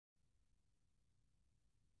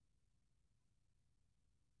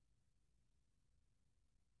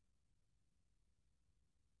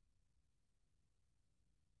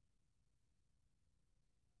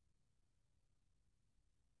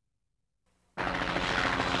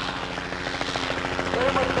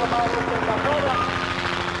hemos tomado esta moda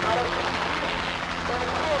para exigir el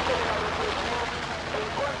cese de la represión en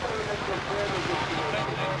contra de nuestros pueblos de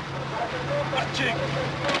Occidente. Para que sepan la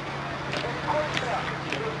represión en contra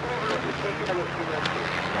del pueblo indígena de Occidente.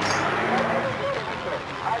 El ejército,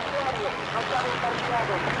 a diario, nos ha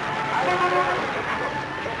bombardeado. Hay un ejército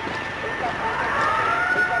en camiones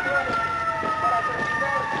para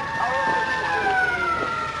asesinar a hombres y mujeres y niños.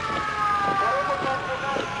 Podemos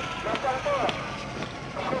mencionar las aldeas,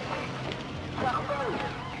 José, Sajudal,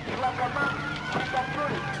 Tlacamán,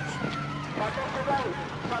 Huitapul, Matacudal,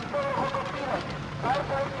 San Pedro Jocopinas,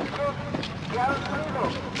 Alta Decisión, que han sido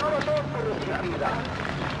nuevamente restringidas.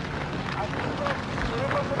 Así que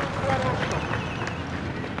debemos denunciar esto.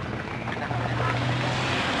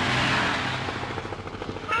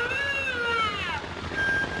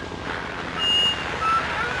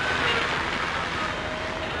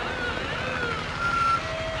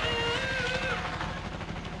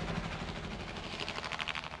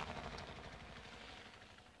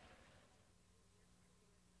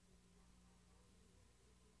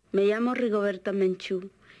 Me llamo Rigoberta Menchú,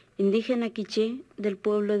 indígena quiché del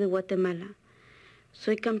pueblo de Guatemala.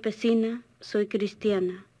 Soy campesina, soy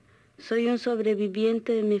cristiana, soy un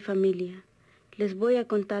sobreviviente de mi familia. Les voy a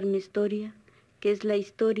contar mi historia, que es la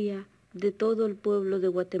historia de todo el pueblo de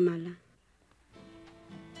Guatemala.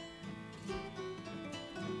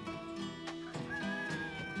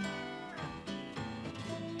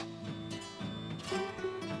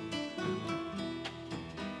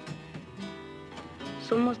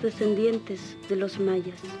 Somos descendientes de los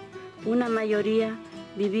mayas. Una mayoría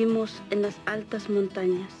vivimos en las altas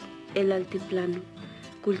montañas, el altiplano.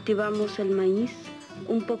 Cultivamos el maíz,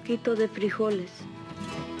 un poquito de frijoles.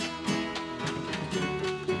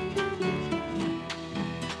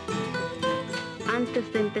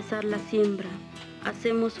 Antes de empezar la siembra,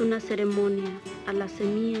 hacemos una ceremonia a la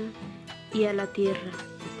semilla y a la tierra.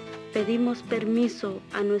 Pedimos permiso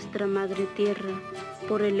a nuestra madre tierra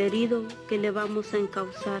por el herido que le vamos a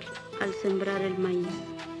encauzar al sembrar el maíz.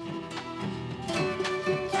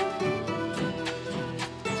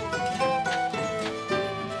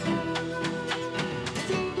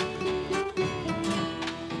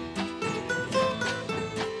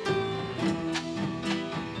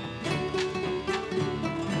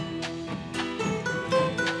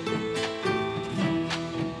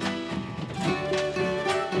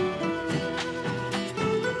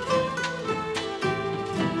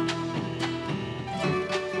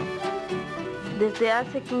 Desde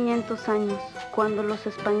hace 500 años, cuando los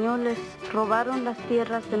españoles robaron las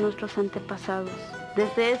tierras de nuestros antepasados,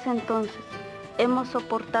 desde ese entonces hemos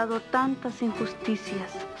soportado tantas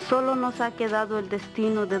injusticias. Solo nos ha quedado el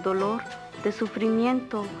destino de dolor, de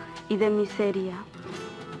sufrimiento y de miseria.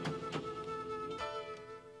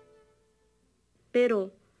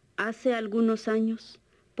 Pero hace algunos años,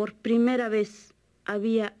 por primera vez,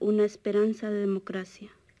 había una esperanza de democracia.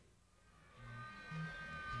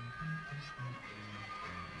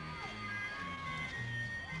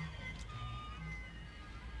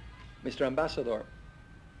 Mr. Ambassador,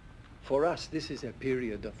 for us this is a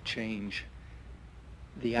period of change.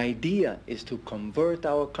 The idea is to convert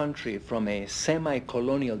our country from a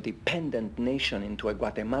semi-colonial dependent nation into a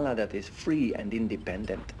Guatemala that is free and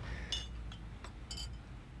independent.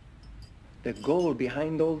 The goal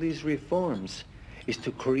behind all these reforms is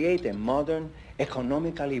to create a modern,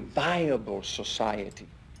 economically viable society.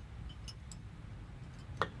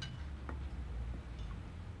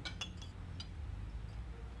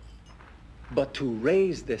 But to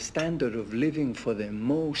raise the standard of living for the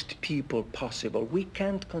most people possible, we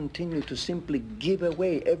can't continue to simply give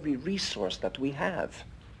away every resource that we have.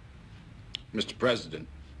 Mr. President,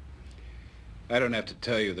 I don't have to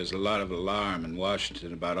tell you there's a lot of alarm in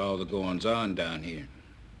Washington about all the goings-on down here.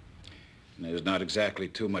 And there's not exactly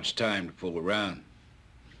too much time to fool around.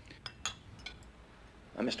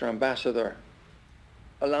 Mr. Ambassador,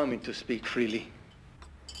 allow me to speak freely.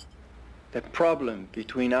 The problem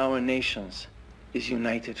between our nations is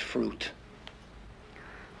united fruit.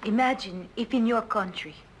 Imagine if in your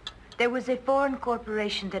country there was a foreign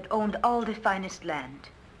corporation that owned all the finest land.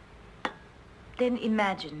 Then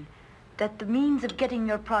imagine that the means of getting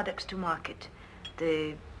your products to market,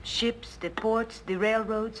 the ships, the ports, the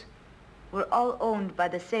railroads, were all owned by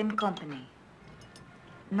the same company.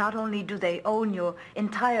 Not only do they own your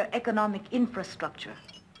entire economic infrastructure,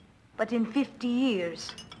 but in 50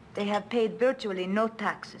 years, they have paid virtually no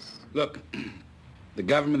taxes. Look, the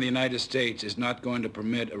government of the United States is not going to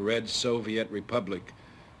permit a red Soviet republic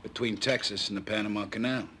between Texas and the Panama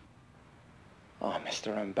Canal. Oh,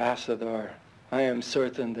 Mr. Ambassador, I am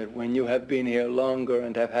certain that when you have been here longer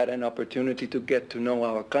and have had an opportunity to get to know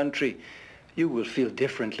our country, you will feel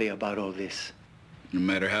differently about all this. No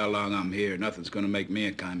matter how long I'm here, nothing's going to make me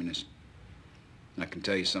a communist. I can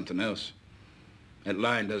tell you something else. That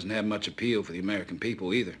line doesn't have much appeal for the American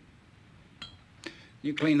people either.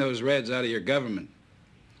 You clean those Reds out of your government,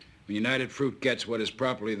 when United Fruit gets what is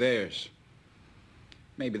properly theirs,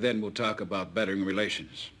 maybe then we'll talk about bettering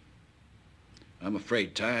relations. I'm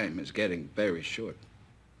afraid time is getting very short.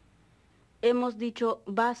 Hemos dicho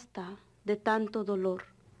basta de tanto dolor.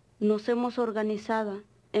 Nos hemos organizado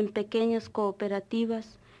en pequeñas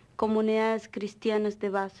cooperativas, comunidades cristianas de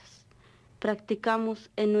bases. Practicamos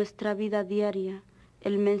en nuestra vida diaria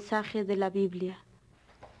el mensaje de la Biblia.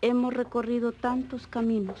 Hemos recorrido tantos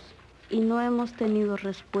caminos y no hemos tenido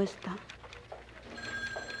respuesta.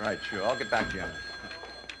 Right, sure. I'll get back to you on it.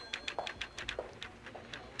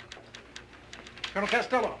 Colonel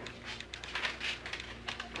Costello,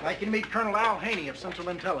 I'd like you to meet Colonel Al Haney of Central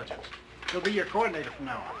Intelligence. He'll be your coordinator from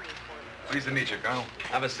now on. Pleased to meet you, Colonel.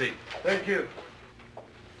 Have a seat. Thank you.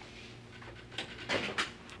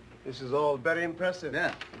 This is all very impressive.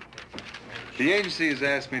 Yeah. The agency has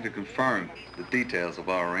asked me to confirm the details of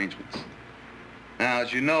our arrangements. Now,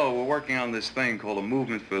 as you know, we're working on this thing called a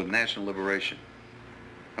movement for national liberation.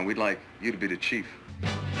 And we'd like you to be the chief.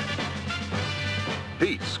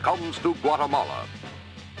 Peace comes to Guatemala.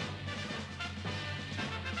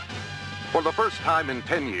 For the first time in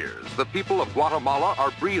 10 years, the people of Guatemala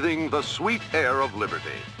are breathing the sweet air of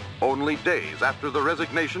liberty. Only days after the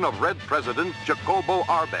resignation of Red President Jacobo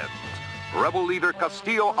Arbenz, rebel leader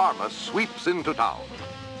Castillo Armas sweeps into town.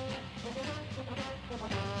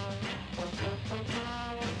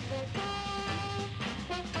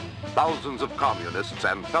 Thousands of communists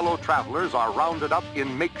and fellow travelers are rounded up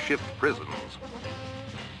in makeshift prisons.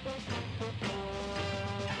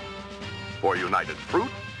 For United Fruit,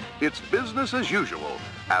 it's business as usual,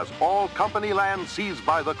 as all company land seized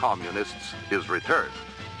by the communists is returned.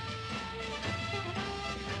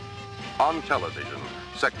 On television,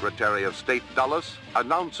 Secretary of State Dulles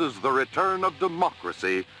announces the return of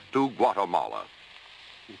democracy to Guatemala.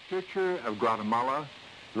 The future of Guatemala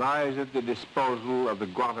lies at the disposal of the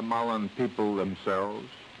Guatemalan people themselves.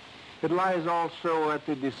 It lies also at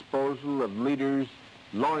the disposal of leaders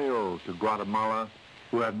loyal to Guatemala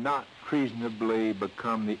who have not treasonably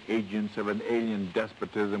become the agents of an alien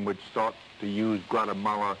despotism which sought to use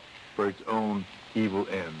Guatemala for its own evil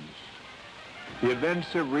ends. The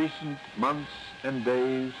events of recent months and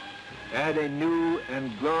days add a new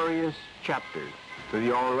and glorious chapter to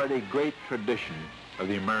the already great tradition of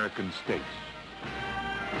the American states.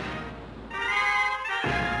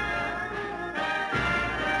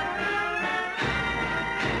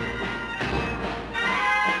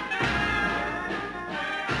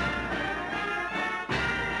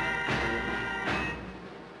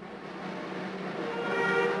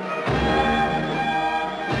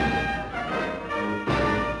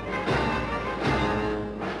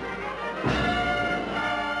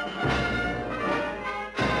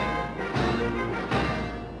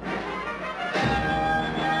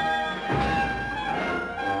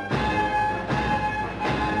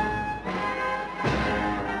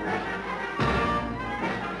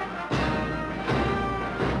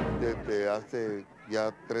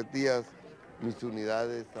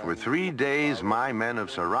 For 3 days, my men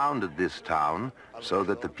have surrounded this town so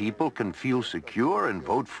that the people can feel secure and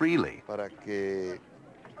vote freely. Para que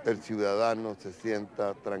el ciudadano se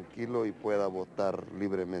sienta tranquilo y pueda votar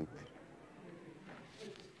libremente.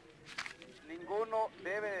 Ninguno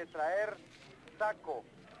debe de traer saco,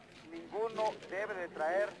 ninguno debe de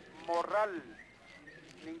traer morral,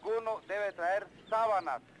 ninguno debe traer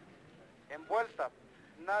sábanas envueltas,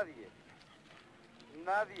 nadie.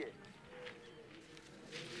 Nadie.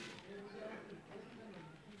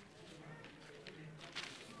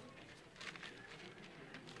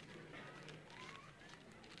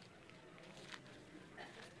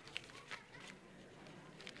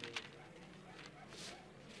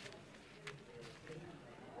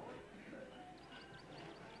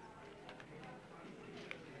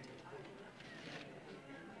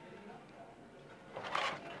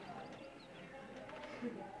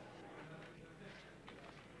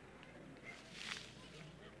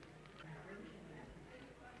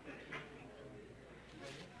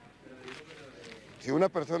 Si una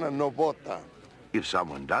persona no vota, if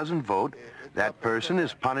someone doesn't vote, that person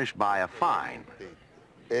is punished by a fine.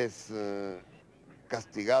 Es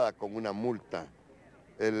castigada con una multa.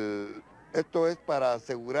 Esto es para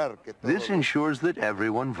asegurar que This ensures that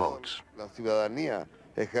everyone votes. La ciudadanía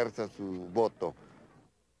ejerza su voto.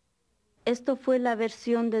 Esto fue la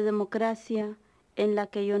versión de democracia en la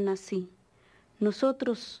que yo nací.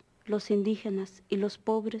 Nosotros, los indígenas y los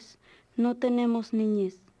pobres, no tenemos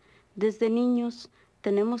niñez. Desde niños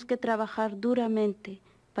tenemos que trabajar duramente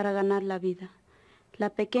para ganar la vida. La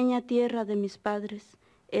pequeña tierra de mis padres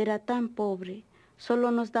era tan pobre,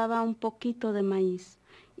 solo nos daba un poquito de maíz,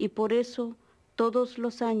 y por eso todos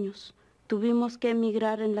los años tuvimos que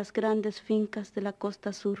emigrar en las grandes fincas de la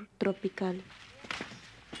costa sur tropical.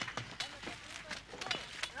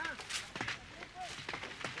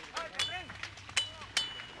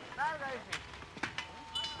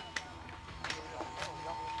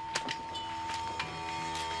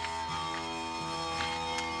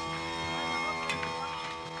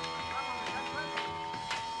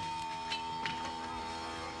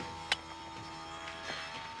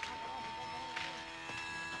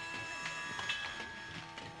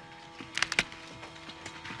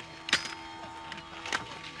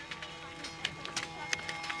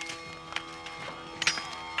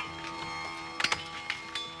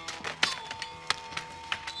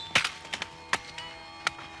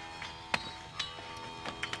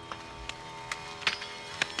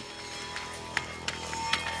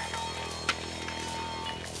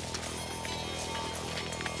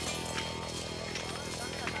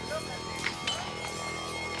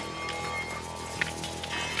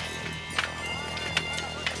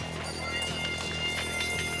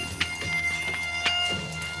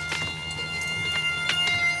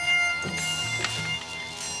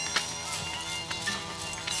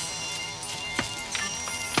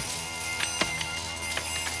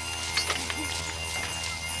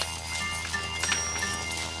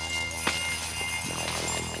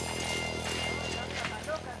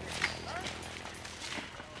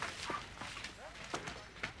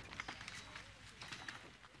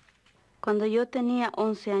 Cuando yo tenía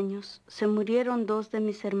 11 años, se murieron 2 de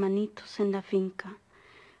mis hermanitos en la finca.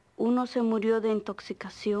 Uno se murió de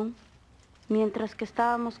intoxicación. Mientras que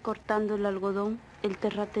estábamos cortando el algodón, el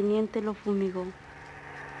terrateniente lo fumigó.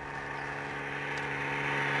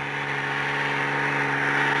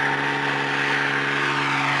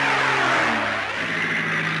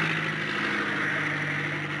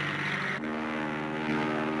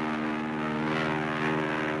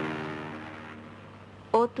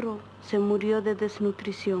 Otro se murió de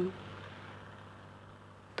desnutrición.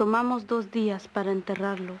 Tomamos 2 días para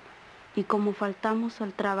enterrarlo y como faltamos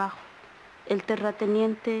al trabajo, el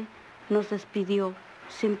terrateniente nos despidió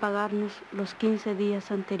sin pagarnos los 15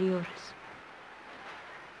 días anteriores.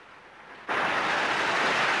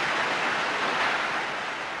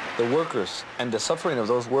 The workers and the suffering of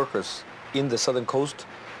those workers in the southern coast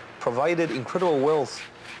provided incredible wealth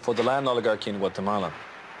for the land oligarchy in Guatemala.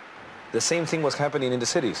 The same thing was happening in the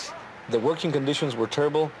cities. The working conditions were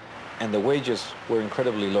terrible and the wages were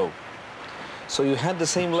incredibly low. So you had the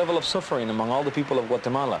same level of suffering among all the people of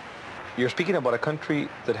Guatemala. You're speaking about a country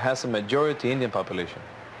that has a majority Indian population.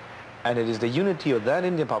 And it is the unity of that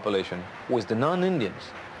Indian population with the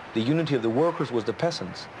non-Indians, the unity of the workers with the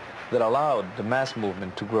peasants, that allowed the mass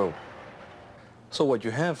movement to grow. So what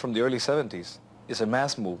you have from the early 70s is a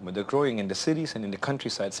mass movement that's growing in the cities and in the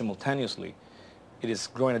countryside simultaneously. It is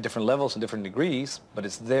growing at different levels and different degrees, but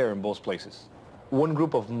it's there in both places. One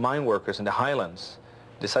group of mine workers in the highlands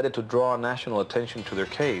decided to draw national attention to their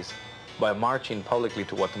case by marching publicly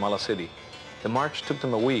to Guatemala City. The march took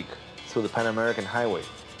them a week through the Pan American Highway,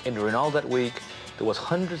 and during all that week, there was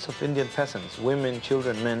hundreds of Indian peasants, women,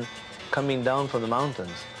 children, men, coming down from the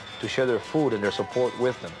mountains to share their food and their support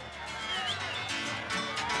with them.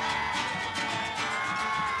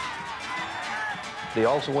 They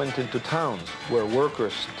also went into towns where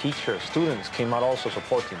workers, teachers, students came out also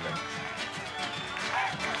supporting them.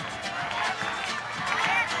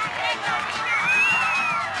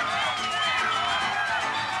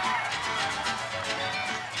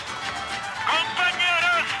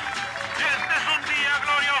 Compañeros, este es un día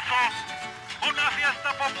glorioso, una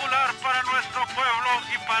fiesta popular para nuestro pueblo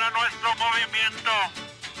y para nuestro movimiento.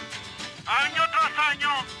 Año tras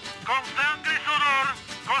año, con sangre y sudor,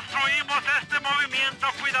 construimos este movimiento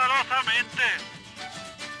cuidadosamente.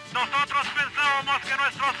 Nosotros pensábamos que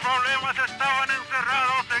nuestros problemas estaban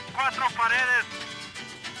encerrados en 4 paredes.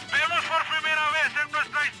 Vemos por primera vez en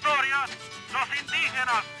nuestra historia los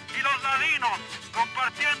indígenas y los ladinos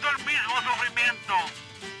compartiendo el mismo sufrimiento.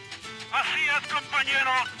 Así es,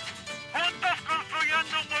 compañeros, juntos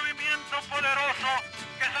construyendo un movimiento poderoso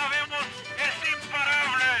que sabemos es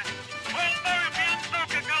imparable. Un movimiento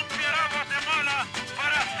que cambiará Guatemala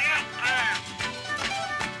para siempre.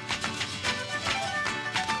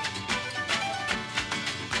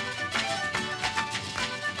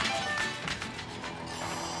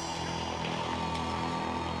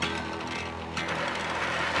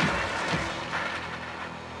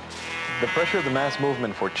 The pressure of the mass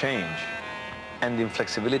movement for change and the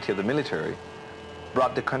inflexibility of the military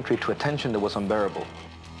brought the country to a tension that was unbearable.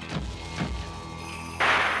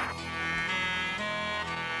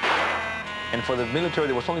 And for the military,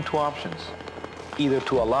 there was only two options: either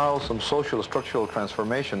to allow some social structural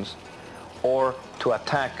transformations or to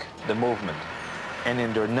attack the movement. And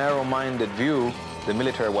in their narrow-minded view, the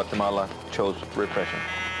military of Guatemala chose repression.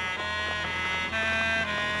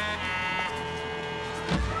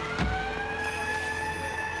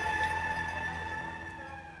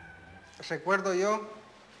 Recuerdo yo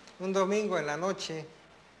un domingo en la noche.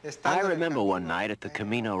 I remember one night at the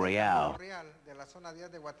Camino Real.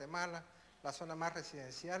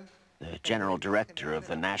 The general director of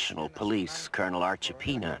the National Police, Colonel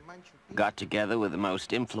Archipina, got together with the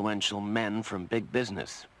most influential men from big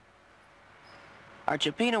business.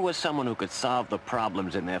 Archipina was someone who could solve the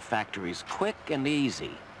problems in their factories quick and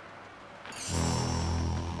easy.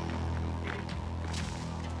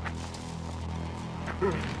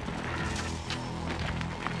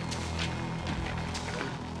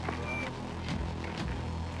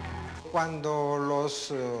 Cuando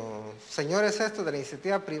los señores estos de la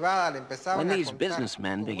iniciativa privada le empezaban When a these contar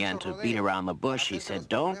businessmen began to beat around the bush, he said,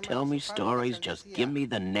 "Don't tell me stories, just give me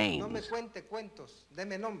the no me names." cuente cuentos,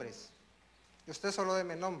 deme nombres. Y usted solo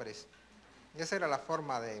deme nombres. Y esa era la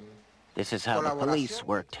forma de This is how the police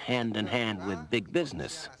worked hand in hand with big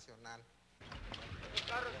business.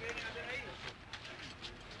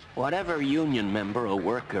 Whatever union member or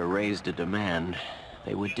worker raised a demand,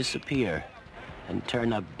 they would disappear and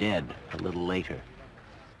turn up dead a little later.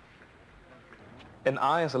 And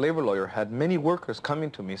I, as a labor lawyer, had many workers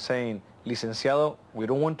coming to me saying, "Licenciado, we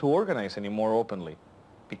don't want to organize anymore openly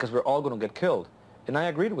because we're all going to get killed." And I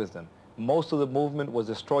agreed with them. Most of the movement was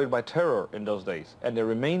destroyed by terror in those days, and the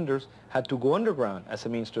remainders had to go underground as a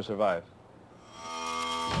means to survive.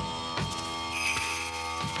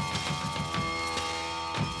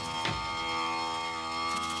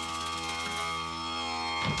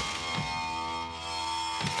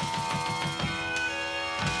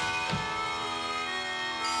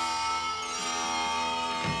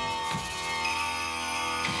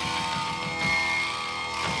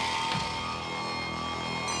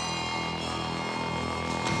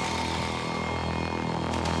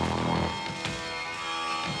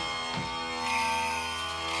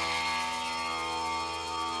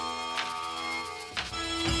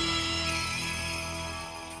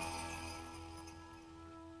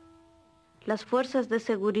 Las fuerzas de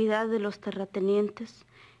seguridad de los terratenientes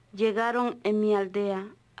llegaron en mi aldea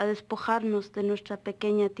a despojarnos de nuestra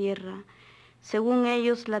pequeña tierra. Según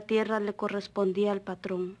ellos, la tierra le correspondía al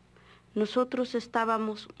patrón. Nosotros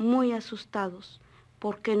estábamos muy asustados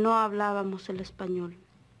porque no hablábamos el español.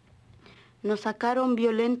 Nos sacaron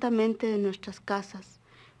violentamente de nuestras casas,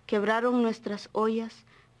 quebraron nuestras ollas,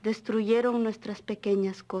 destruyeron nuestras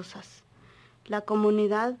pequeñas cosas. La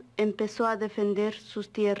comunidad empezó a defender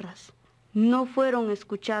sus tierras. No fueron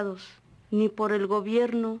escuchados ni por el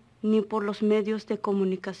gobierno ni por los medios de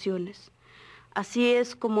comunicaciones. Así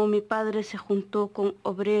es como mi padre se juntó con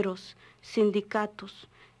obreros, sindicatos,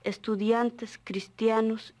 estudiantes,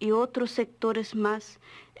 cristianos y otros sectores más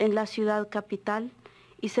en la ciudad capital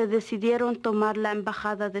y se decidieron tomar la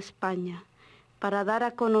embajada de España para dar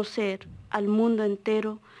a conocer al mundo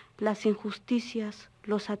entero las injusticias,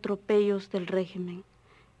 los atropellos del régimen.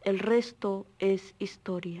 El resto es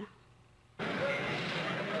historia.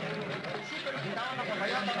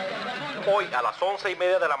 Hoy, a las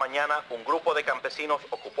 11:30 de la mañana, un grupo de campesinos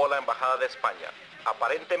ocupó la Embajada de España.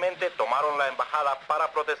 Aparentemente tomaron la embajada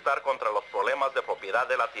para protestar contra los problemas de propiedad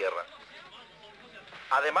de la tierra.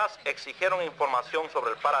 Además, exigieron información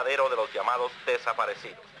sobre el paradero de los llamados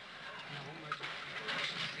desaparecidos.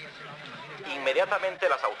 Inmediatamente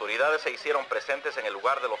las autoridades se hicieron presentes en el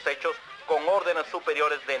lugar de los hechos con órdenes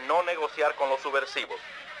superiores de no negociar con los subversivos.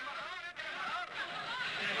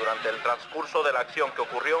 Durante el transcurso de la acción que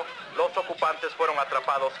ocurrió, los ocupantes fueron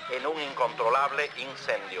atrapados en un incontrolable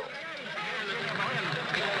incendio.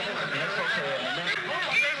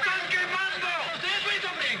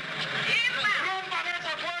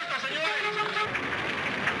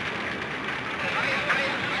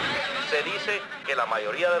 Se dice que la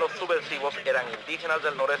mayoría de los subversivos eran indígenas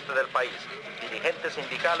del noreste del país, dirigentes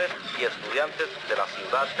sindicales y estudiantes de la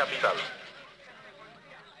ciudad capital.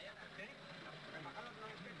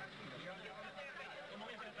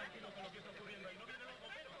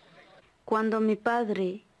 Cuando mi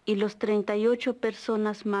padre y los 38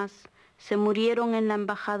 personas más se murieron en la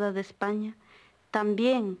Embajada de España,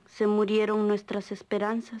 también se murieron nuestras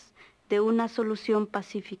esperanzas de una solución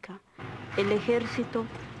pacífica. El ejército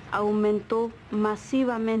aumentó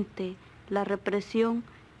masivamente la represión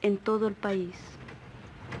en todo el país.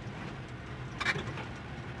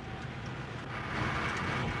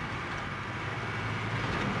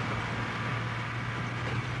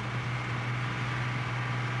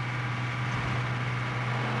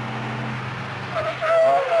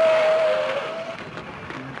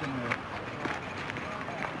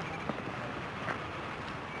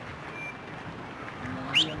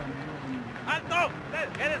 ¡Alto!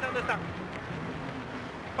 ¡Quédese donde están!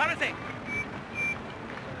 ¡Párense!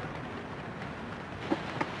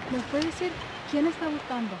 ¿Me puede decir quién está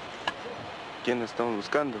buscando? ¿Quién estamos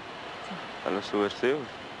buscando? Sí. A los subversivos.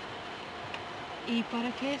 ¿Y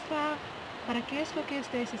para qué es lo que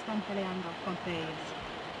ustedes están peleando contra ellos?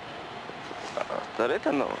 Hasta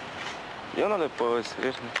ahorita no. Yo no le puedo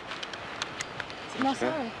decir. ¿No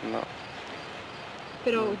sabe? No.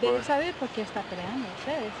 Pero no debe puedo. saber por qué está peleando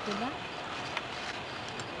ustedes, ¿verdad?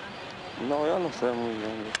 No, yo no sé muy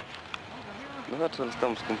bien. Nosotros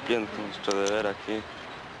estamos cumpliendo con nuestro deber aquí.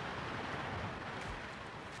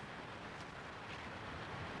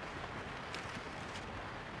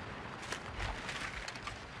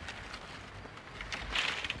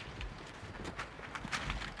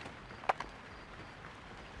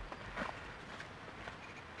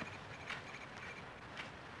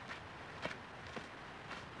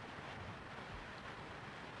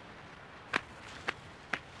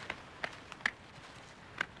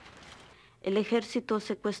 El ejército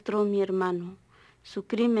secuestró a mi hermano. Su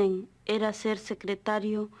crimen era ser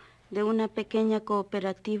secretario de una pequeña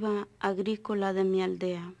cooperativa agrícola de mi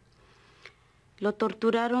aldea. Lo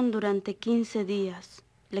torturaron durante 15 días,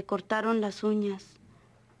 le cortaron las uñas,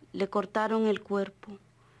 le cortaron el cuerpo.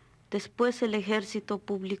 Después el ejército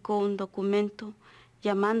publicó un documento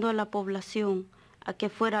llamando a la población a que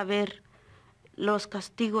fuera a ver los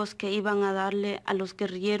castigos que iban a darle a los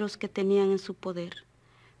guerrilleros que tenían en su poder.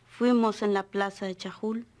 Fuimos en la plaza de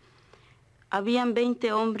Chajul. Habían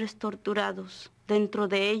 20 hombres torturados. Dentro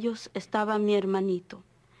de ellos estaba mi hermanito.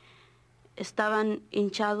 Estaban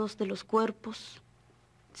hinchados de los cuerpos,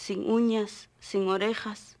 sin uñas, sin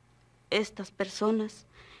orejas. Estas personas,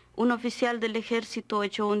 un oficial del ejército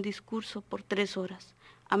echó un discurso por 3 horas,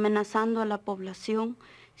 amenazando a la población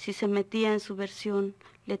si se metía en su versión.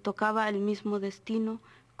 Le tocaba el mismo destino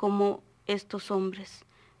como estos hombres.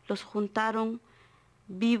 Los juntaron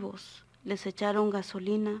vivos, les echaron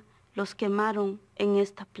gasolina, los quemaron en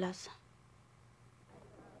esta plaza.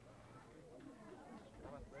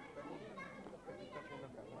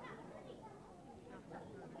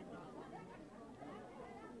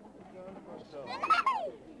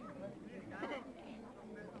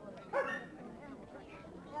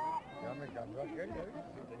 Ya me cambió aquel, ¿ya ves?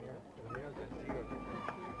 Tenía el testigo.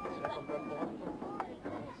 Se ha comprado el poco.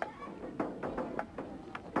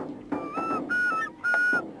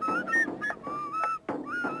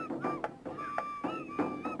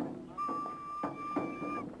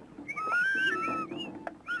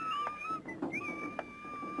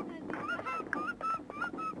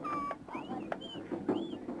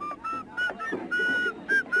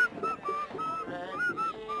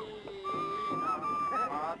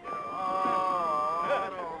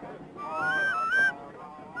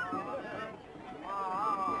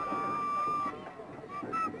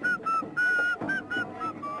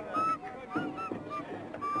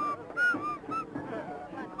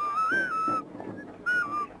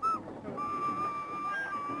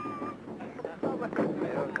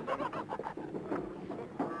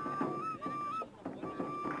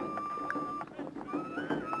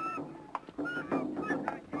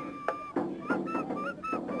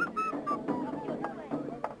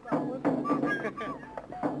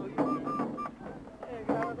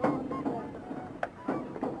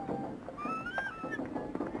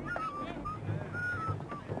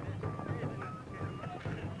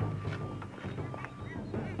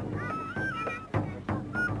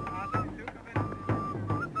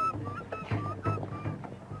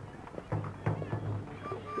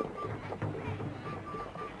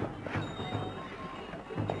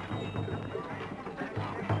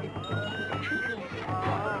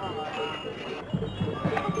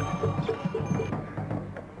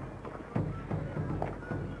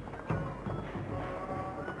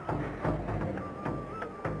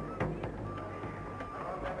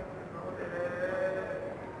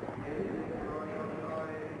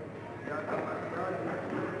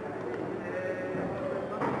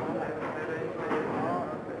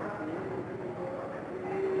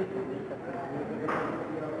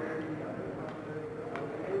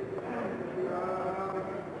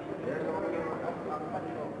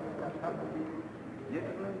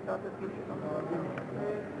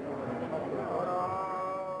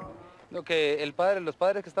 Lo que los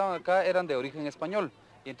padres que estaban acá eran de origen español.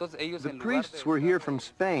 Y entonces ellos The priests were here from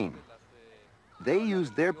Spain. They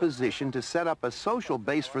used their position to set up a social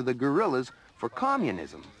base for the guerrillas for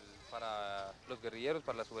communism. Para los guerrilleros,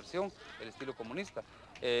 para la subversión, el estilo comunista.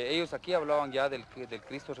 Ellos aquí hablaban ya del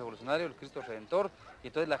Cristo revolucionario, el Cristo redentor, y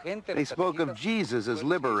entonces la gente... They spoke of Jesus as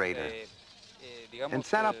liberator and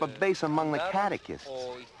set up a base among the catechists.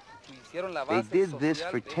 They did this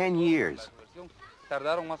for 10 years.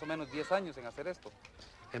 Tardaron más o menos 10 años en hacer esto.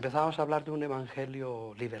 Empezamos a hablar de un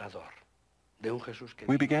evangelio liberador.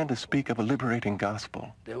 We began to speak of a liberating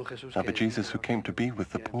gospel, of a Jesus who came to be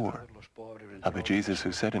with the poor, of a Jesus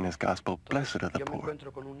who said in his gospel, "Blessed are the poor,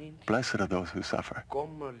 blessed are those who suffer."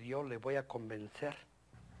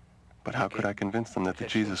 But how could I convince them that the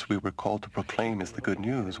Jesus we were called to proclaim is the good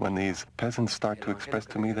news when these peasants start to express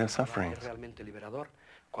to me their sufferings?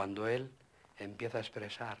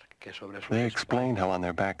 They explained how on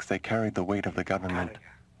their backs they carried the weight of the government,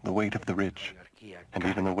 the weight of the rich, and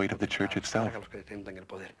even the weight of the church itself.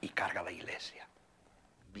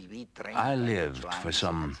 I lived for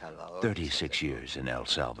some 36 years in El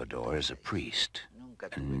Salvador as a priest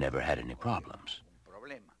and never had any problems.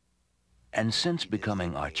 And since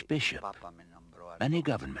becoming archbishop, many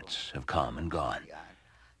governments have come and gone,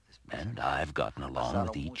 and I've gotten along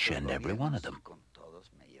with each and every one of them.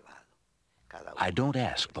 I don't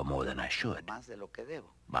ask for more than I should.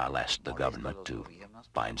 I'll ask the government to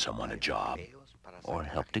find someone a job or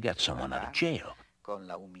help to get someone out of jail,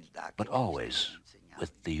 but always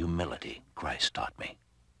with the humility Christ taught me.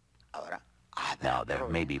 Now, there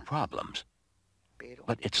may be problems,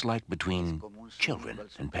 but it's like between children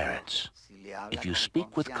and parents. If you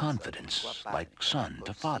speak with confidence, like son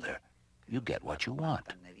to father, you get what you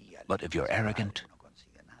want. But if you're arrogant,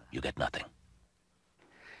 you get nothing.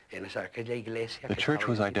 The church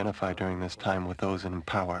was identified during this time with those in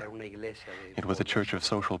power. It was a church of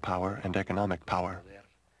social power and economic power,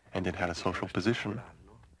 and it had a social position.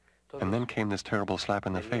 And then came this terrible slap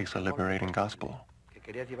in the face, a liberating gospel.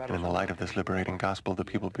 And in the light of this liberating gospel, the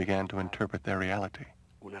people began to interpret their reality.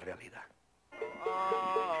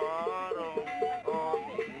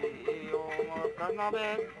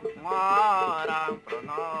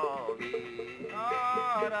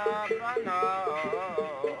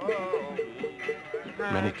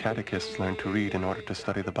 Many catechists learned to read in order to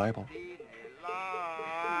study the Bible.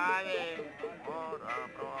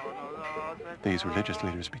 These religious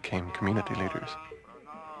leaders became community leaders.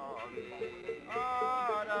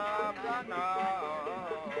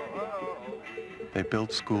 They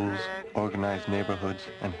built schools, organized neighborhoods,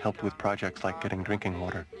 and helped with projects like getting drinking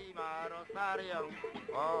water.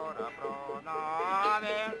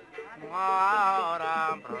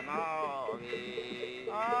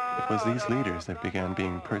 It was these leaders that began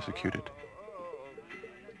being persecuted.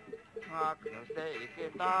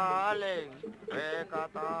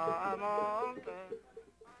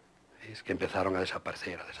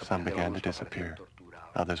 Some began to disappear.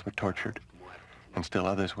 Others were tortured. And still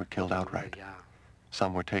others were killed outright.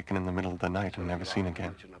 Some were taken in the middle of the night and never seen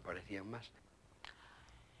again.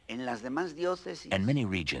 In many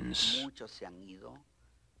regions,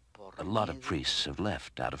 a lot of priests have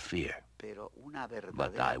left out of fear.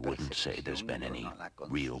 But I wouldn't say there's been any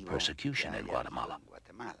real persecution in Guatemala.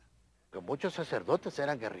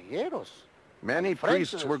 Many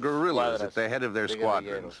priests were guerrillas at the head of their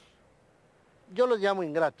squadrons. Yo los llamo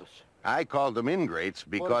ingratos. I called them ingrates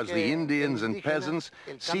because the Indians and peasants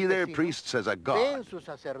see their priests as a god.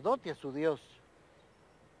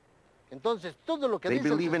 They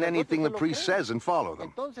believe in anything the priest says and follow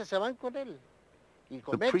them.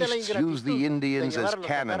 The priests use the Indians as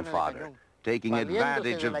cannon fodder, taking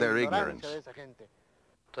advantage of their ignorance.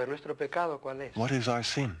 What is our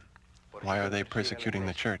sin? Why are they persecuting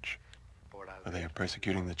the church? They are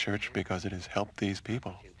persecuting the church because it has helped these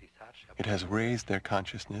people. It has raised their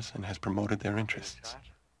consciousness and has promoted their interests.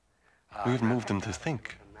 We have moved them to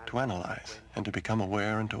think, to analyze, and to become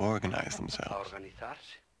aware and to organize themselves.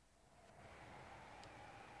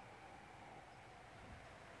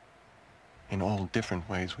 In all different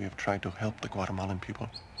ways, we have tried to help the Guatemalan people.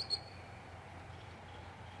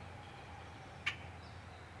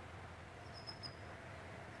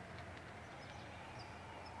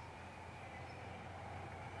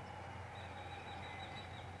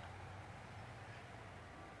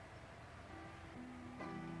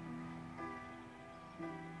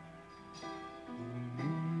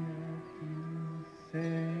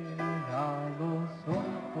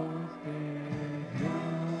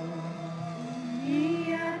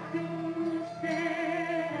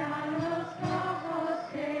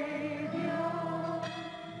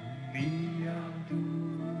 Mía,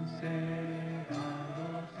 dulce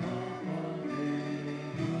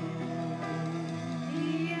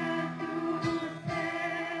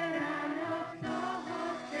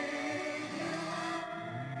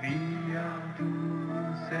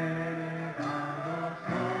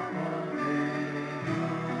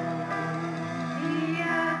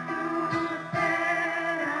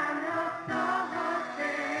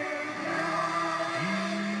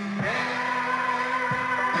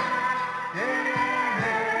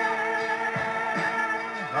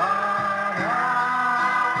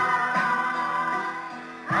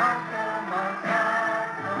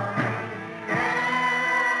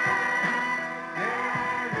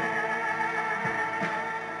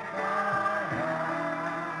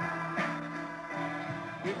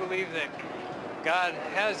believe that God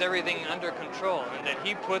has everything under control and that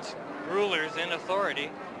he puts rulers in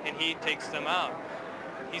authority and he takes them out.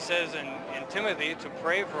 He says in Timothy to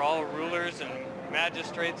pray for all rulers and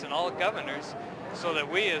magistrates and all governors so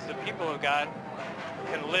that we as the people of God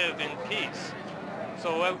can live in peace.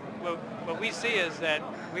 So what we see is that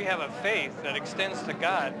we have a faith that extends to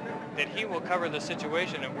God, that he will cover the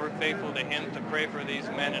situation if we're faithful to him to pray for these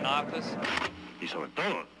men in office. Y sobre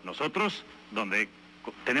todo, nosotros, donde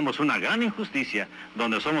tenemos una gran injusticia,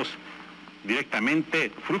 donde somos directamente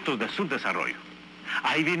frutos de subdesarrollo.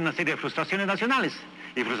 Ahí viene una serie de frustraciones nacionales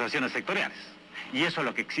y frustraciones sectoriales. Y eso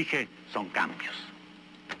lo que exige son cambios.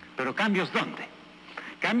 ¿Pero cambios dónde?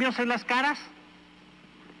 ¿Cambios en las caras?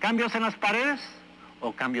 ¿Cambios en las paredes?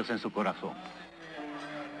 ¿O cambios en su corazón?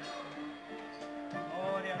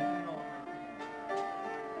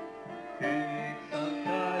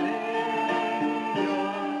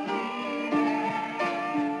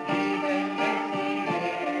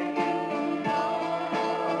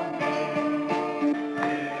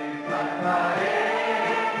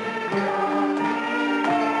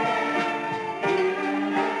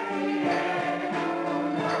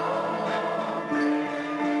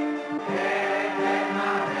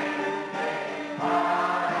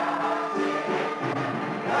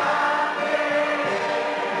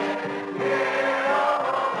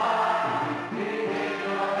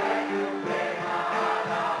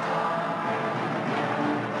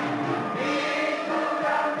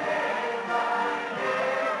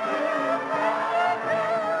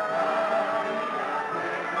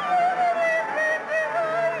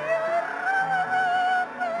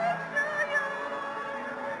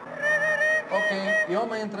 Yo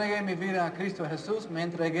me entregué mi vida a Cristo Jesús, me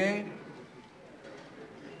entregué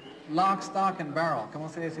lock, stock and barrel. ¿Cómo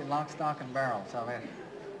se dice lock, stock and barrel? ¿Saber?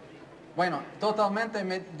 Bueno, totalmente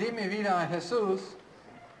me di mi vida a Jesús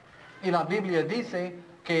y la Biblia dice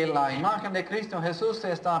que la imagen de Cristo Jesús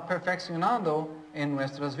se está perfeccionando en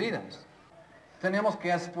nuestras vidas. Tenemos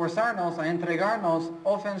que esforzarnos a entregarnos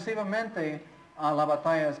ofensivamente a la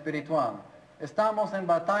batalla espiritual. Estamos en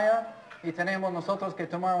batalla y tenemos nosotros que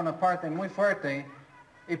tomar una parte muy fuerte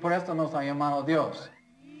y por esto nos ha llamado Dios.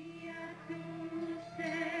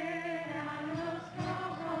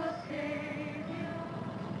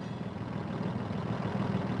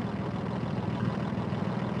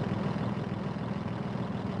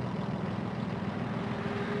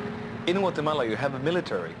 In Guatemala, you have a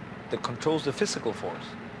military that controls the physical force,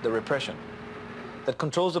 the repression, that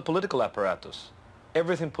controls the political apparatus.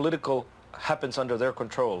 Everything political happens under their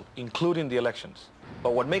control, including the elections.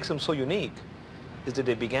 But what makes them so unique is that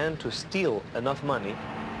they began to steal enough money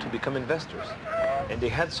to become investors. And they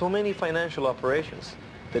had so many financial operations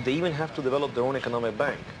that they even have to develop their own economic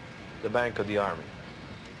bank, the Bank of the Army.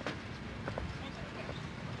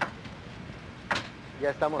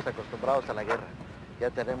 Ya estamos acostumbrados a la guerra.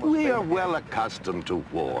 We are well accustomed to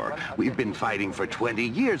war. We've been fighting for 20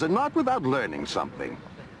 years, and not without learning something.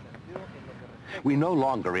 We no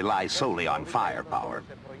longer rely solely on firepower.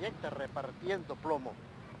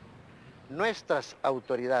 Nuestras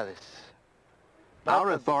autoridades.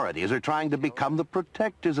 Our authorities are trying to become the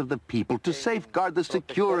protectors of the people, to safeguard the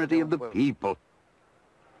security of the people.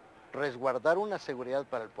 Resguardar una seguridad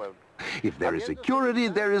para el pueblo. If there is security,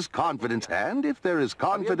 there is confidence, and if there is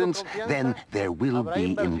confidence, then there will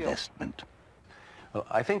be investment. Well,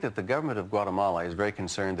 I think that the government of Guatemala is very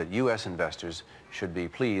concerned that U.S. investors should be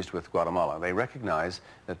pleased with Guatemala. They recognize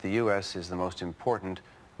that the U.S. is the most important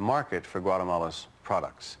market for Guatemala's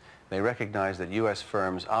products. They recognize that U.S.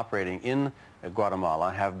 firms operating in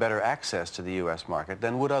Guatemala have better access to the U.S. market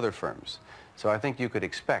than would other firms. So I think you could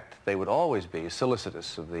expect they would always be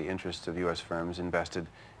solicitous of the interests of U.S. firms invested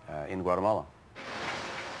in Guatemala.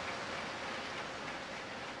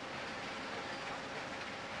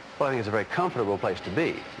 Well, I think it's a very comfortable place to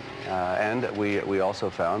be. And we also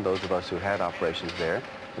found, those of us who had operations there,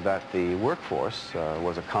 that the workforce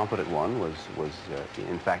was a competent one, was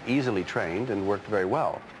in fact easily trained and worked very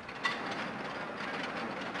well.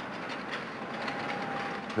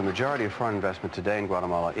 The majority of foreign investment today in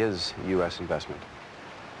Guatemala is U.S. investment.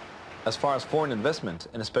 As far as foreign investment,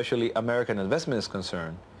 and especially American investment is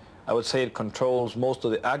concerned, I would say it controls most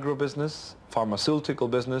of the agribusiness, pharmaceutical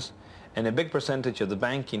business, and a big percentage of the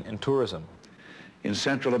banking and tourism. In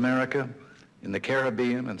Central America, in the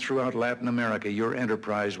Caribbean, and throughout Latin America, your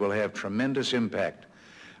enterprise will have tremendous impact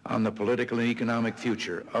on the political and economic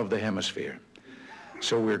future of the hemisphere.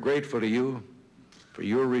 So we're grateful to you for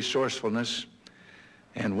your resourcefulness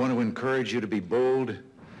and want to encourage you to be bold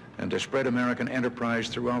and to spread American enterprise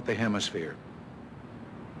throughout the hemisphere.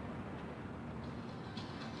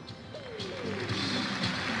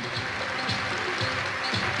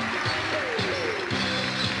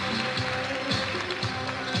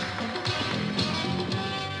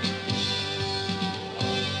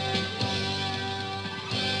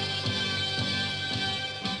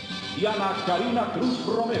 Diana Karina Cruz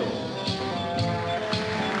Romero.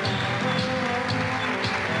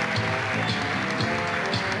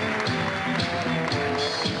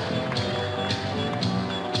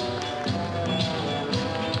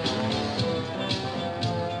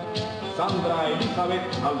 Sandra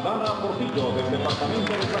Elizabeth Aldana Portillo, del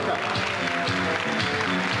departamento de Zacatecas.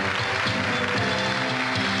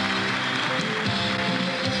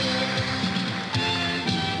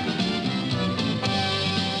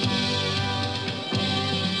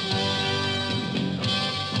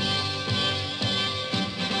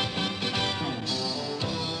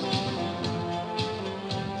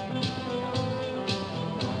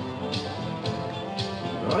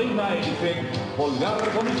 Reina Elise Polgar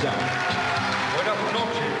Bonilla. Buenas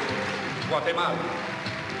noches, Guatemala.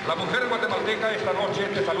 La mujer guatemalteca esta noche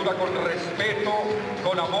te saluda con respeto,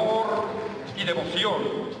 con amor y devoción.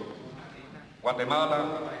 Guatemala,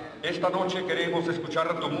 esta noche queremos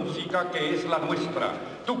escuchar tu música que es la nuestra,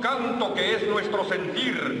 tu canto que es nuestro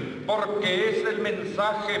sentir, porque es el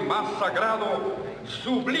mensaje más sagrado,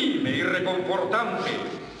 sublime y reconfortante.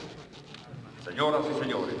 Señoras y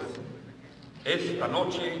señores, esta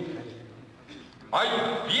noche hay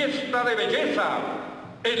fiesta de belleza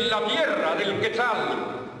en la tierra del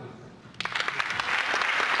Quetzal.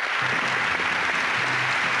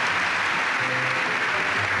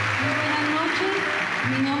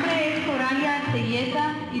 Mi nombre es Coralia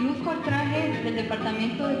Arteguieta y luzco el traje del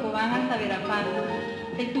departamento de Cobán hasta Verapaz.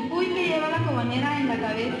 El tupuy que lleva la cobanera en la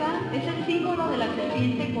cabeza es el símbolo de la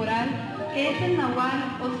serpiente coral, que es el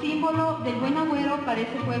nahual o símbolo del buen agüero para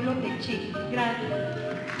ese pueblo techí. Gracias.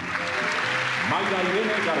 Mayra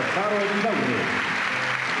Irene Garzaro Vidaurre.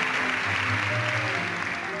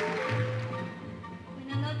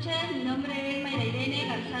 Buenas noches, mi nombre es Mayra Irene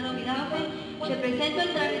Garzaro Vidaurre. Represento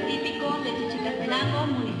el traje típico de Chichicastenango,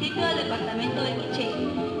 municipio del departamento de Quiché.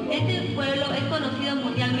 Este pueblo es conocido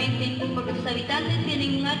mundialmente porque sus habitantes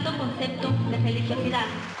tienen un alto concepto de religiosidad.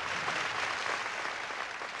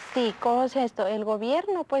 Sí, ¿cómo es esto? El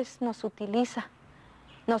gobierno pues nos utiliza.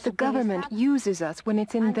 The government uses us when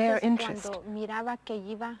it's in their interest. Miraba que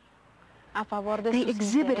iba a favor de They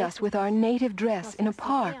exhibit us with our native dress in a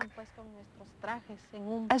park,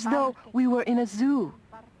 as though we were in a zoo.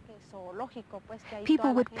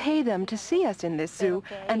 People would pay them to see us in this zoo,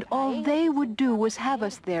 and all they would do was have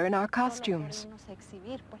us there in our costumes.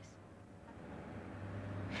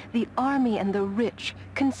 The army and the rich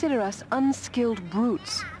consider us unskilled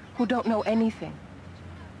brutes who don't know anything.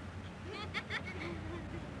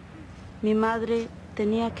 Mi madre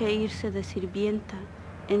tenía que irse de sirvienta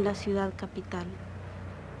en la ciudad capital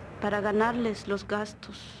para ganarles los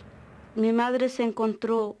gastos. Mi madre se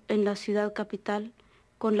encontró en la ciudad capital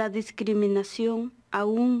con la discriminación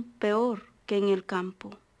aún peor que en el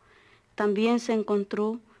campo. También se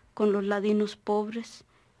encontró con los ladinos pobres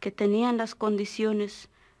que tenían las condiciones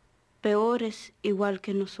peores igual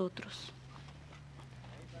que nosotros.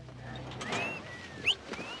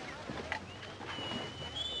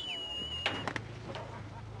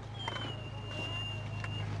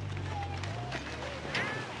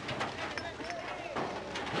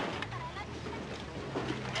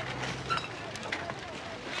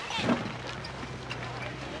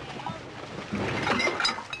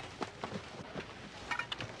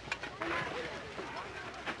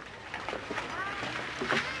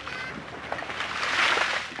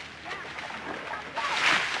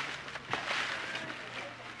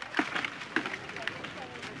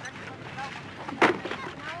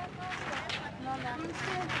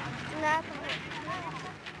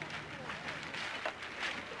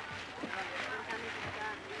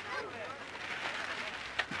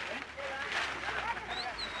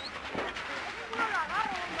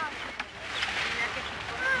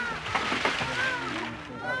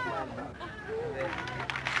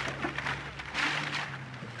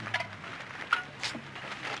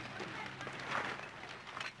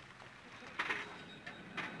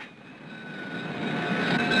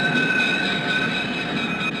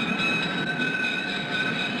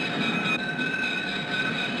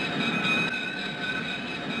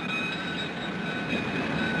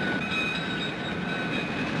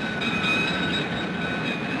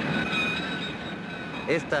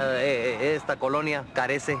 Esta colonia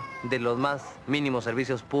carece de los más mínimos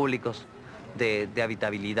servicios públicos de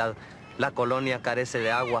habitabilidad. La colonia carece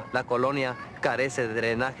de agua, la colonia carece de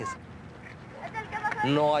drenajes.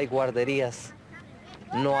 No hay guarderías,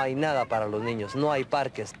 no hay nada para los niños, no hay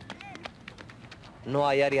parques, no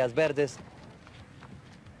hay áreas verdes.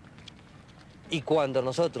 Y cuando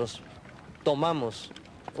nosotros tomamos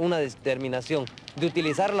una determinación de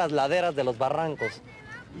utilizar las laderas de los barrancos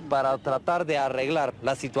para tratar de arreglar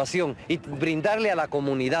la situación y brindarle a la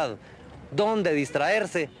comunidad dónde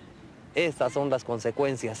distraerse, estas son las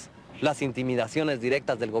consecuencias, las intimidaciones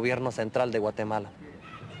directas del gobierno central de Guatemala.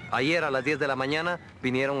 Ayer a las 10 de la mañana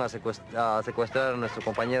vinieron a secuestrar a nuestro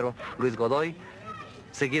compañero Luis Godoy.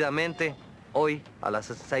 Seguidamente, hoy a las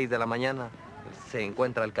 6 de la mañana se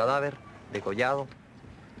encuentra el cadáver degollado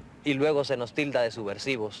y luego se nos tilda de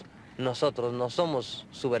subversivos. Nosotros no somos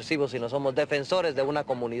subversivos, sino somos defensores de una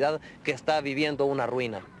comunidad que está viviendo una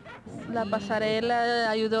ruina. La pasarela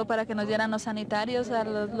ayudó para que nos dieran los sanitarios a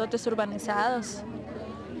los lotes urbanizados.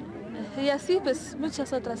 Y así, pues,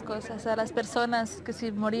 muchas otras cosas. A las personas que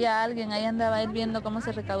si moría alguien, ahí andaba él viendo cómo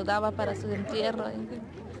se recaudaba para su entierro.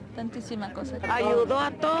 Tantísima cosa. Ayudó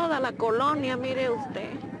a toda la colonia, mire usted.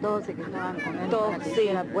 Todos se quejaban con él, todos, para que sí.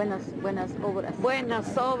 hiciera buenas obras.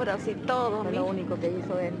 Buenas obras y todo. Fue lo único que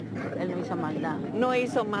hizo él no hizo maldad. No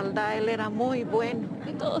hizo maldad, él era muy bueno.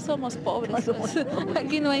 Y todos somos pobres.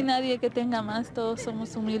 Aquí no hay nadie que tenga más, todos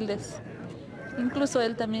somos humildes. Incluso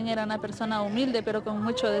él también era una persona humilde, pero con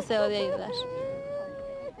mucho deseo de ayudar.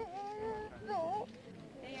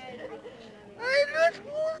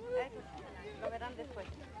 Lo verán después.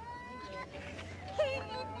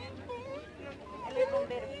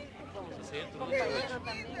 Vamos a hacer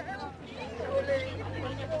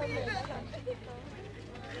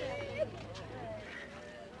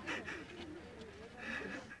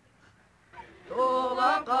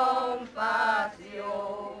Toda compasión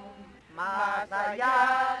más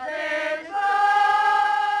allá del sol,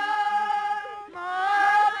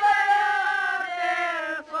 más allá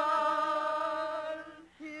del sol.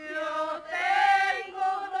 Yo tengo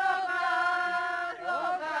un hogar,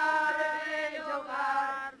 bello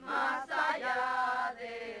hogar, más allá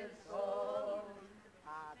del sol.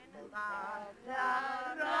 La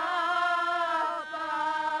raza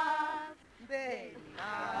del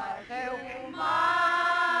linaje humano.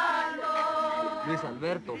 Luis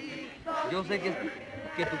Alberto, yo sé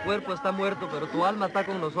que tu cuerpo está muerto, pero tu alma está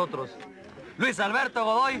con nosotros. Luis Alberto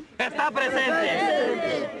Godoy está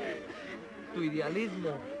presente. Tu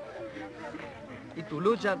idealismo y tu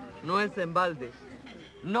lucha no es en balde.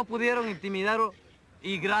 No pudieron intimidarlo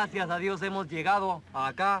y gracias a Dios hemos llegado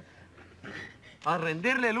acá a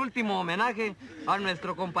rendirle el último homenaje a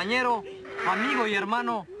nuestro compañero, amigo y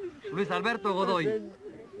hermano Luis Alberto Godoy.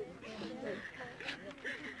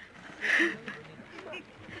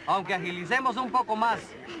 Aunque agilicemos un poco más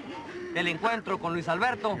el encuentro con Luis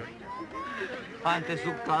Alberto, ante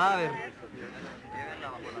su cadáver,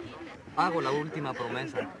 hago la última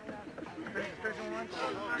promesa.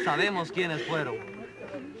 Sabemos quiénes fueron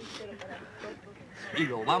y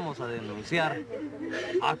lo vamos a denunciar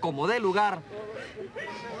a como dé lugar,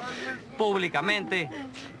 públicamente,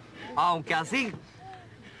 aunque así,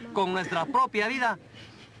 con nuestra propia vida,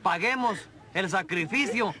 paguemos el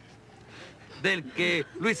sacrificio del que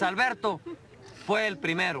Luis Alberto fue el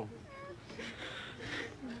primero.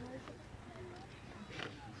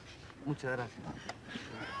 Muchas gracias.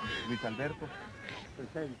 Luis Alberto.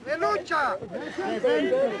 De lucha,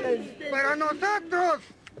 pero nosotros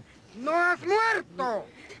no has muerto.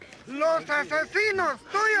 Los asesinos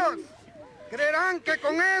tuyos creerán que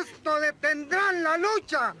con esto detendrán la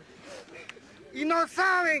lucha y no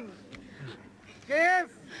saben que es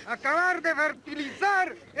acabar de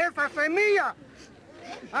fertilizar esa semilla.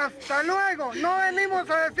 Hasta luego, no venimos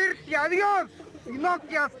a decirte adiós, sino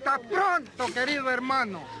que hasta pronto, querido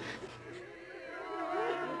hermano.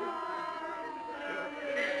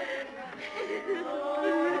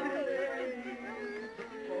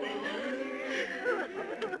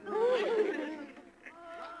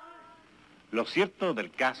 Lo cierto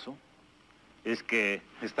del caso es que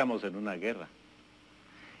estamos en una guerra.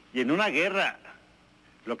 Y en una guerra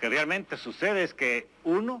lo que realmente sucede es que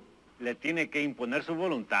uno le tiene que imponer su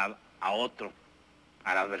voluntad a otro,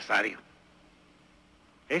 al adversario.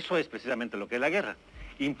 Eso es precisamente lo que es la guerra,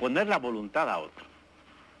 imponer la voluntad a otro.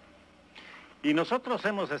 Y nosotros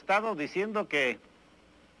hemos estado diciendo que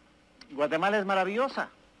Guatemala es maravillosa,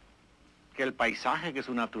 que el paisaje, que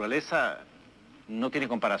su naturaleza no tiene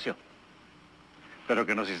comparación, pero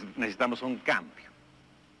que necesitamos un cambio.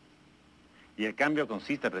 Y el cambio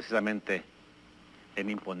consiste precisamente en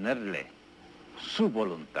imponerle su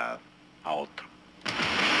voluntad a otro.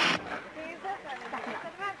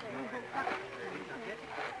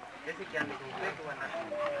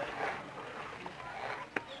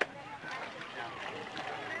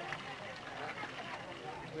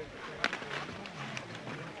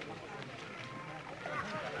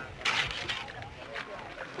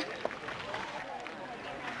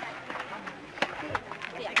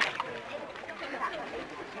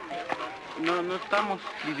 no estamos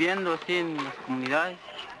viviendo así en las comunidades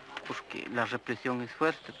porque la represión es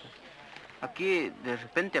fuerte. Pues. Aquí de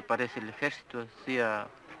repente aparece el ejército así a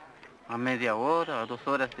media hora, a 2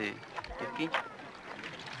 horas de aquí.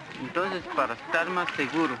 Entonces, para estar más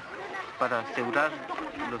seguro, para asegurar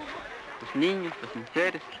los niños, las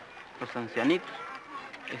mujeres, los ancianitos,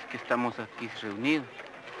 es que estamos aquí reunidos.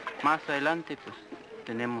 Más adelante, pues,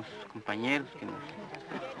 tenemos compañeros que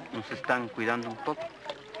nos están cuidando un poco.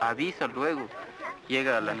 Avisa luego,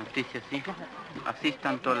 llega la noticia así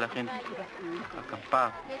están toda la gente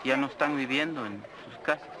acampada. Ya no están viviendo en sus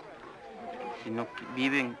casas, sino que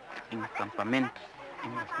viven en campamentos,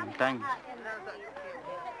 en las montañas.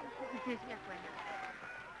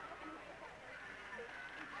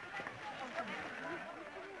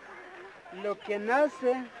 Lo que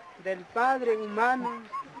nace del Padre humano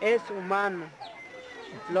es humano.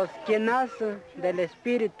 Los que nacen del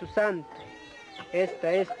Espíritu Santo.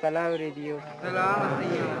 Esta es palabra de Dios.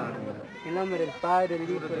 En nombre del Padre, del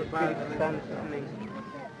Hijo y del Espíritu Santo. Amén.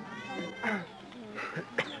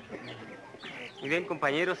 Muy bien,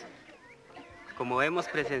 compañeros, como hemos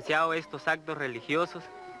presenciado estos actos religiosos,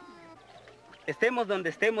 estemos donde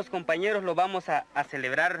estemos, compañeros, lo vamos a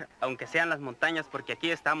celebrar, aunque sean las montañas, porque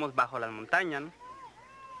aquí estamos bajo las montañas, ¿no?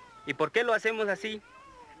 ¿Y por qué lo hacemos así?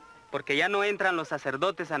 Porque ya no entran los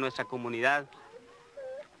sacerdotes a nuestra comunidad.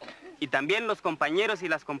 Y también los compañeros y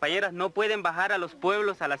las compañeras no pueden bajar a los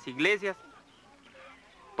pueblos, a las iglesias,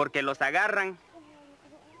 porque los agarran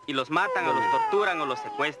y los matan, o los torturan, o los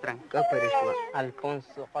secuestran.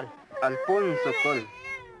 Alfonso Col.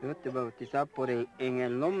 Yo te bautizaba en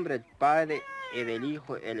el nombre del Padre y del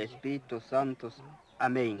Hijo y del Espíritu Santo.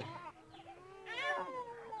 Amén.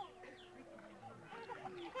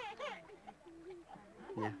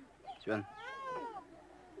 Ya, Juan.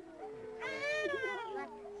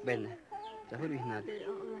 Ven, ¿te original?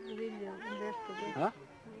 ¿Ah?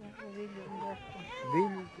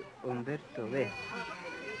 Humberto B.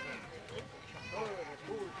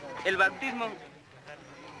 El bautismo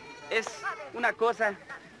es una cosa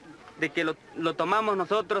de que lo tomamos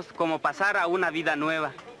nosotros como pasar a una vida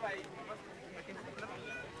nueva.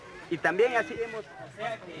 Y también así hemos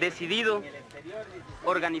decidido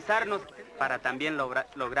organizarnos para también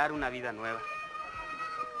lograr una vida nueva.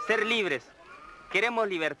 Ser libres. Queremos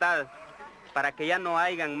libertad para que ya no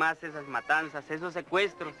hayan más esas matanzas, esos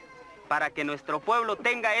secuestros, para que nuestro pueblo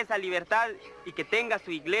tenga esa libertad y que tenga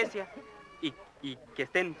su iglesia y que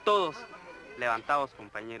estén todos levantados,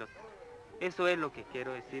 compañeros. Eso es lo que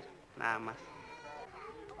quiero decir, nada más.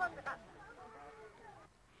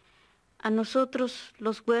 A nosotros,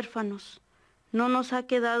 los huérfanos, no nos ha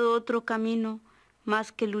quedado otro camino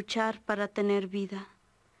más que luchar para tener vida.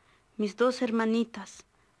 Mis 2 hermanitas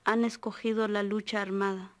han escogido la lucha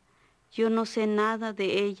armada. Yo no sé nada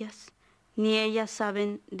de ellas, ni ellas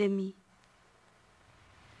saben de mí.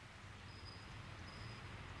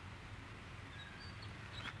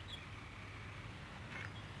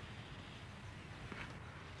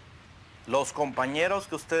 Los compañeros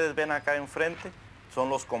que ustedes ven acá enfrente son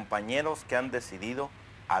los compañeros que han decidido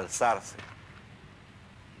alzarse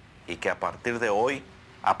y que a partir de hoy,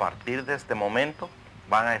 a partir de este momento,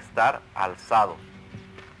 van a estar alzados,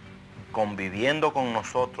 conviviendo con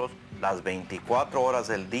nosotros las 24 horas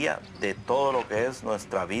del día de todo lo que es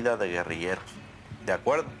nuestra vida de guerrilleros. ¿De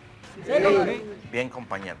acuerdo? Sí. Bien,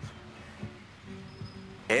 compañeros.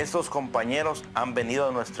 Estos compañeros han venido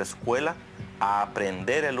a nuestra escuela a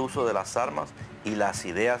aprender el uso de las armas y las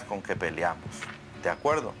ideas con que peleamos. ¿De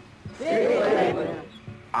acuerdo? Sí.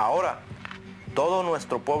 Ahora, todo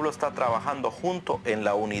nuestro pueblo está trabajando junto en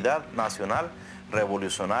la unidad nacional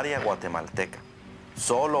revolucionaria guatemalteca.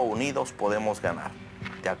 Solo unidos podemos ganar.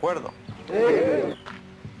 ¿De acuerdo? Sí.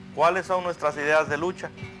 ¿Cuáles son nuestras ideas de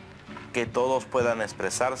lucha? Que todos puedan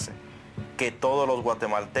expresarse, que todos los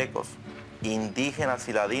guatemaltecos, indígenas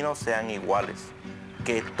y ladinos sean iguales,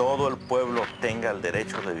 que todo el pueblo tenga el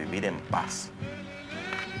derecho de vivir en paz.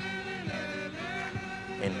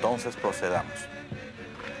 Entonces procedamos.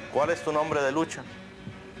 ¿Cuál es tu nombre de lucha?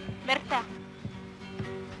 Berta.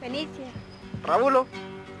 Benicia. Raúl.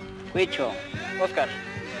 Huicho. Oscar.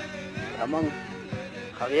 Ramón.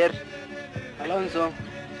 Javier. Alonso.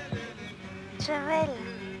 Chabela.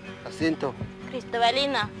 Jacinto.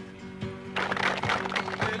 Cristobalina.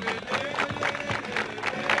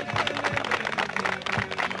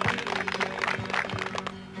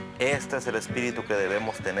 Este es el espíritu que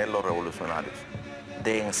debemos tener los revolucionarios,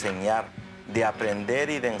 de enseñar, de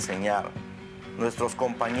aprender y de enseñar. Nuestros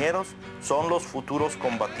compañeros son los futuros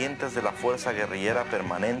combatientes de la fuerza guerrillera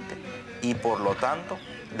permanente y por lo tanto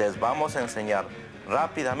les vamos a enseñar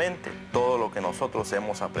rápidamente todo lo que nosotros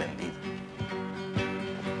hemos aprendido.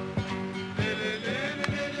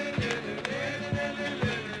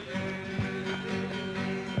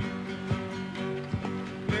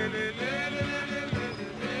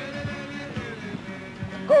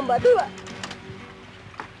 Combativa.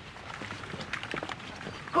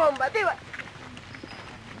 Combativa.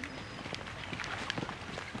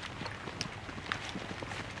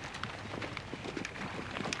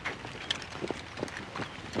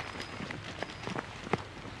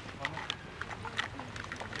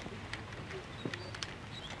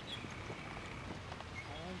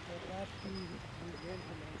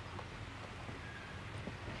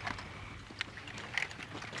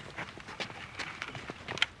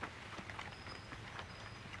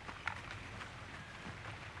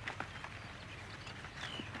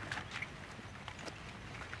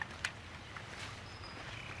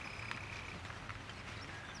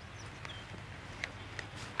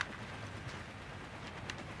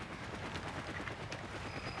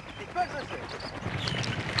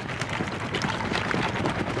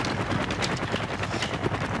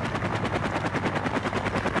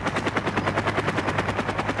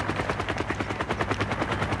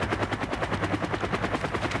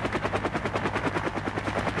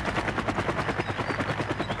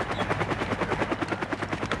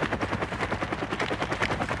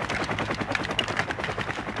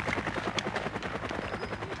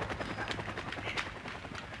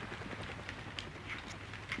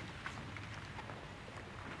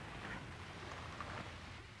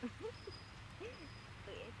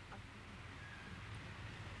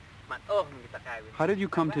 How did you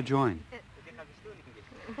come to join?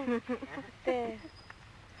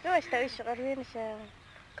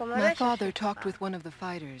 My father talked with one of the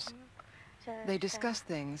fighters. They discussed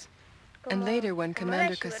things, and later when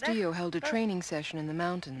Commander Castillo held a training session in the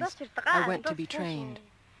mountains, I went to be trained.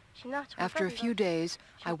 After a few days,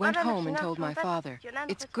 I went home and told my father,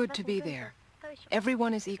 "It's good to be there.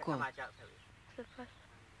 Everyone is equal."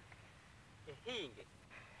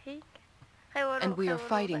 And we are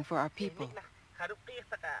fighting for our people.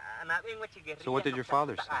 So what did your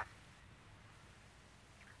father say?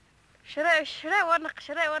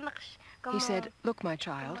 He said, "Look, my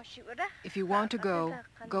child, if you want to go,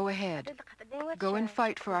 go ahead. Go and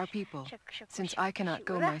fight for our people, since I cannot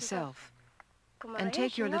go myself. And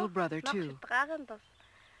take your little brother, too."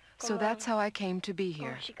 So that's how I came to be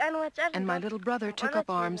here. And my little brother took up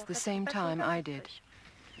arms the same time I did.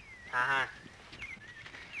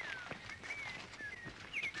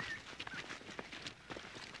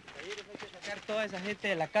 Toda esa gente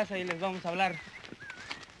de la casa y les vamos a hablar.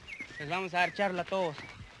 Les vamos a dar charla a todos.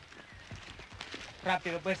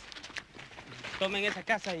 Rápido, pues. Tomen esa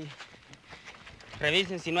casa y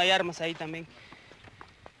revisen si no hay armas ahí también.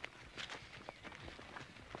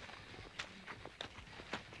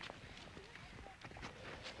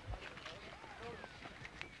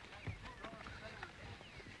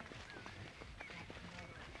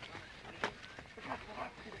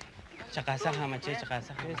 Chakasaja, maché,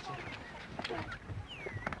 chakasaja.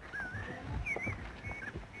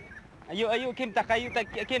 Ayo, kim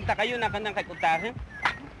takayo na kanang kakutahin.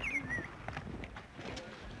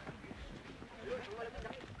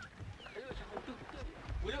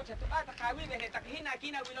 Wilom sa tuwa takawin he takihin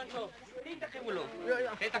aki na wilom so. Hindi takimulo.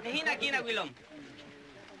 He takihin aki na wilom.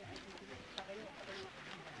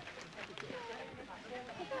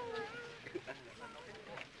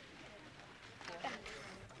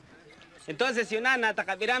 Entonces, si una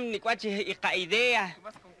natacabiram ni cuachi y caidea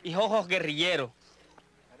y ojos guerrillero.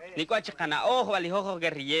 Ni cuachi cana ojo al ojos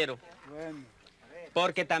guerrillero.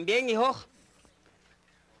 Porque también y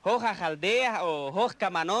hoja jaldea o ojos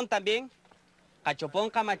camanón también. Cachopón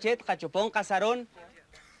camachet, cachopón casarón.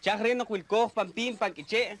 Chagreno cuilcoj, pampín,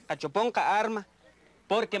 panquiche, cachopón ca arma.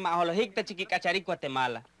 Porque majolojicta chiqui cachari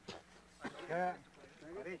Guatemala.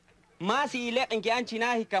 Más y le en que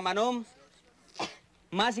anchinaji camanón.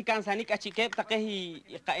 Más y cansanica chiquep, taque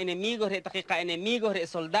enemigos, enemigos,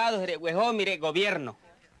 soldados, huejón, gobierno.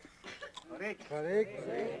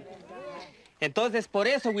 Entonces, por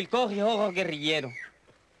eso Wilcoj y ojos guerrillero.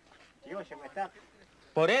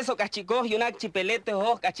 Por eso cachicoj y una chipelete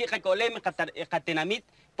ojos cachica coleme catenamit,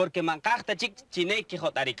 porque mancasta chic chine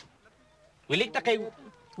quijotarik. Wilicta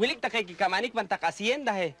que camanik mantac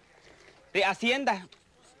hacienda, de hacienda,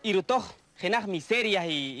 irutoj. Genaj miserias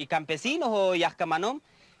y campesinos o yascamanón,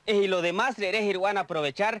 y lo demás reres irwan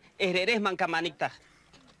aprovechar, reres mancamanicta.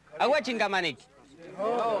 Aguachin camanik.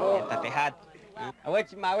 Tapejat.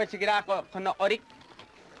 Aguach gira con orik.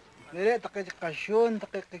 Lere take kashun,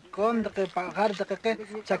 take kom, take pagar, take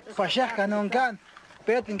chakfashah kanon kan.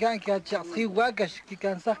 Petin kan ki chasi wagash ki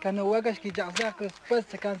kansah kano wagash ki chasah pues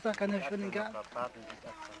kansah kano shun kan.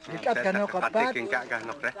 Likat kano qapat.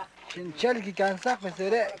 Chinchal ki kansah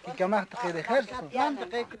pesere ki kamah take de ejército.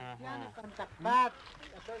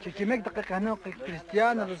 Chiquimek de cano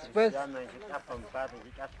cristiano después.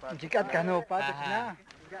 Chicat cano padre na.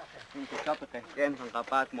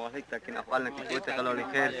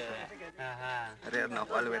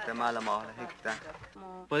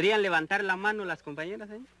 ¿Podrían levantar la mano las compañeras,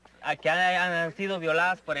 a que han sido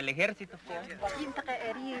violadas por el ejército?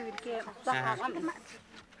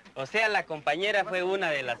 O sea, la compañera fue una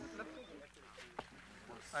de las...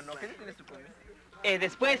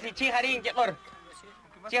 después, y Chijarín, después.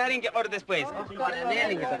 De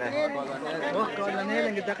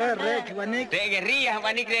guerrillas,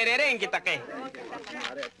 Juanik de Hereren, que taque.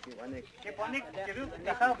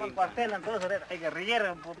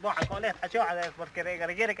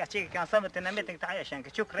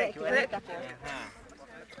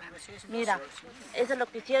 Mira, eso es lo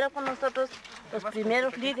que hicieron con nosotros, los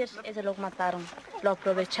primeros líderes, eso lo mataron. Lo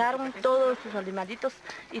aprovecharon, todos sus animalitos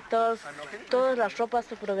y todas las ropas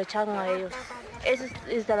se aprovecharon a ellos. Eso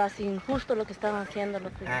es de las injusto lo que están haciendo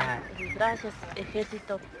los desgracias,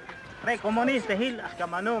 ejército. Rey comunista, Gil,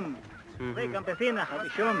 Camanum, rey campesina,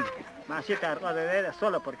 Javichum, Masita, de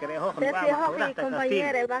solo porque dejó con la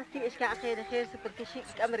compañera, va así, es que hace el ejército porque sí,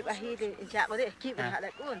 cámara bajide, ya puede esquivar a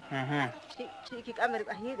la cuna. Sí, cámara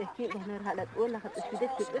bajide, esquivar a la cuna, la gente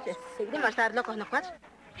se pide más tarde locos no cuatro.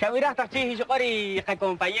 Xawirah tachi hiqori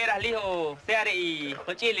compañeras lijo seare y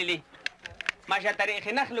Cochilili. Mayatare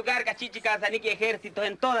genaj lugar cachichica saniki ejército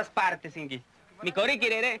en todas partes ingi. Mi cori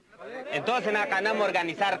quirere. Entonces nacanamos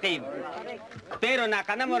organizar qib. Pero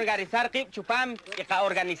nacanamos organizar qib chupam y ka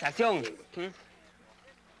organización.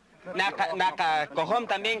 Naka cojom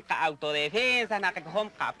también ka autodefensa, naka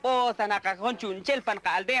cojom ka posta, naka cojom chunchelpan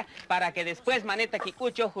ka aldea, para que después maneta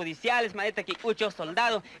kikuchos judiciales, maneta kikuchos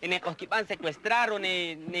soldados, en el coquipan secuestraron,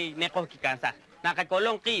 ne coquicansa. Naka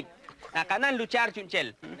colón qib, naka nan luchar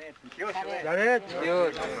chunchel. Dios,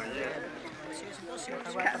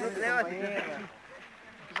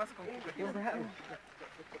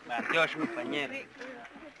 compañero.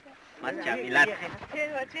 Más chamilat.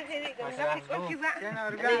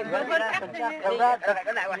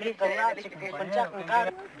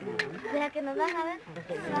 Deja que nos van a ver.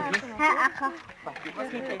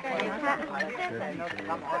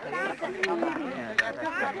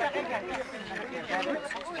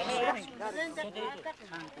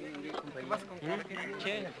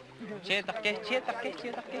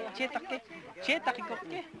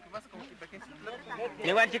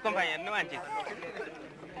 No manches, compañero, no manches.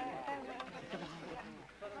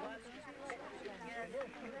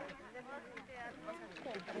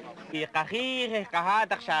 Y cajir,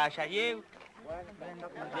 cajata, chayew.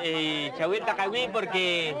 Chawil takawi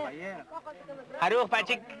porque haruh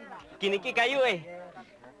pachik kiniki kayu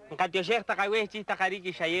Katioshek takawi chis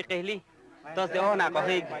takariki chayek li. Entonces ona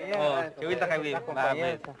cogí. Chawil takawi.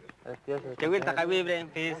 Chawil takawi bre,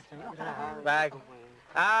 pues.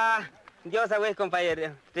 Dios sabe,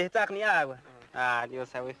 compañero. Te está ni agua. Dios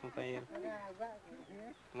sabe, compañero.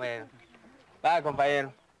 Bueno. Va,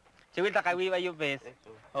 compañero. Chawil takawi va yo pues.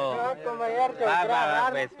 Va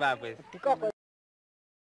pues.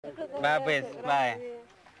 Va pues, va.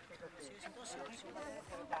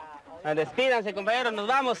 Despídanse, compañeros, nos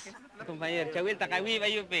vamos. Compañero, Chawil takawi va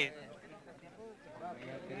yo pues.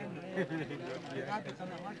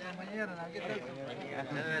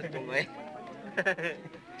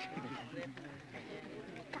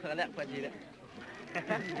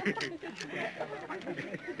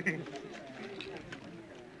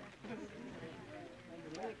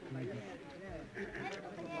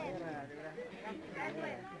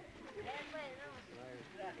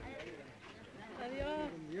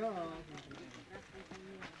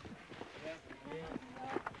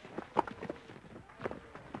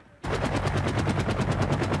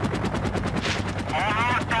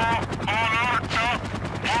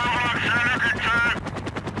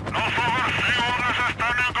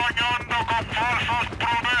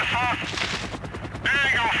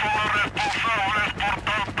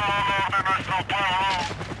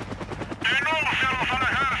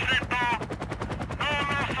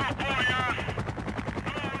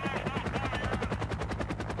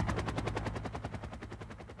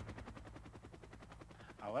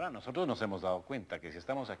 Nosotros nos hemos dado cuenta que si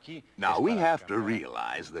estamos aquí... Now, we have to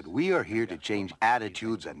realize that we are here to change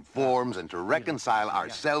attitudes and forms and to reconcile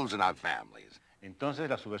ourselves and our families. Entonces,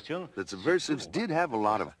 la subversión... The subversives did have a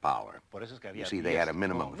lot of power. You see, they had a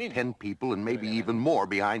minimum of 10 people and maybe even more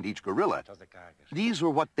behind each guerrilla. These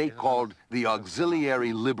were what they called the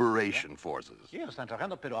Auxiliary Liberation Forces.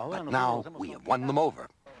 But now, we have won them over.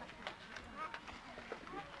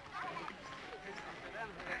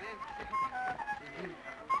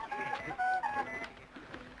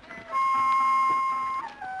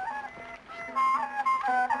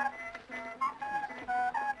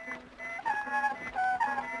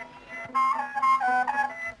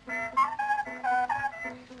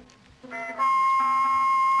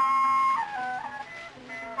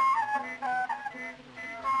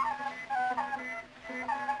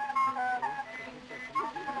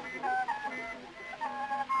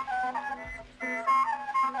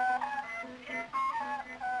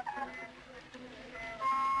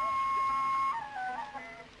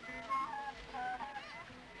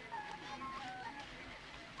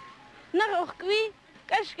 Naroqui,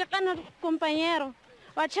 Kashkan compañero.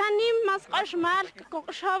 Wachanim mas Kashmal,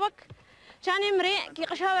 Kokshavak, Chanim Re,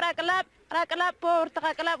 Kikashav Rakalap, Port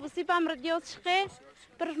Rakalap, Sipam Radios,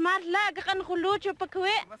 pero mal lagan Hulucho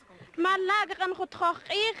Pakwe, mal lagan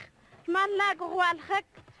Hotrich, mal lag Walhak,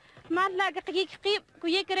 mal lag Kikip,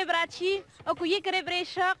 Kuyekre Brachi, o Kuyekre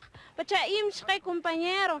Breshak, Pachaim Shke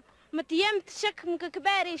compañero, Matiem Tshak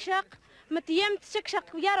Mkabari Shak, Matiem Tshak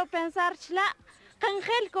Shakyaro pensar Chla,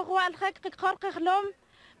 Kangel Kohwalhak, Korklom,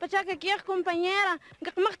 Pachaka Kier compañera,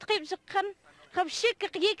 Gakmacht Kip Shakan. خبشيك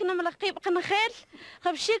قيك نملقيب قنخيل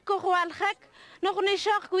خبشيك كوخوال خك نخني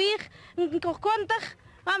شاق كويخ نكوخ كونتخ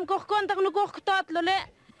ام كوخ كونتخ نكوخ كتات لولي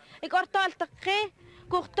إكورتال تقي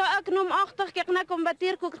كوخ تاك نوم أختخ كيقنا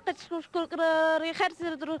كومباتير كوخ كوخ ريخرس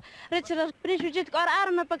ريتشر بريشوجيت كار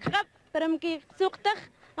أرم بكخب برمكي سوقتخ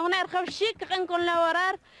نغنير خبشيك قنكون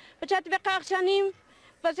لورار بجات بقاق شانيم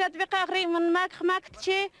بجات بقاق ري من ماك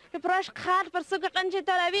تشي ببروش خال برسوق قنجي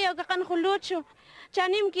تلابي وقن خلوتشو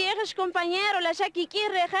Chanim quieres compañero, la shaki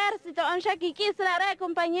quiere ejército, un shaki quisra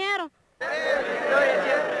compañero.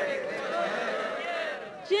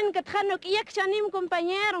 Chin que tjano kiek chanim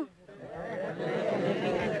compañero.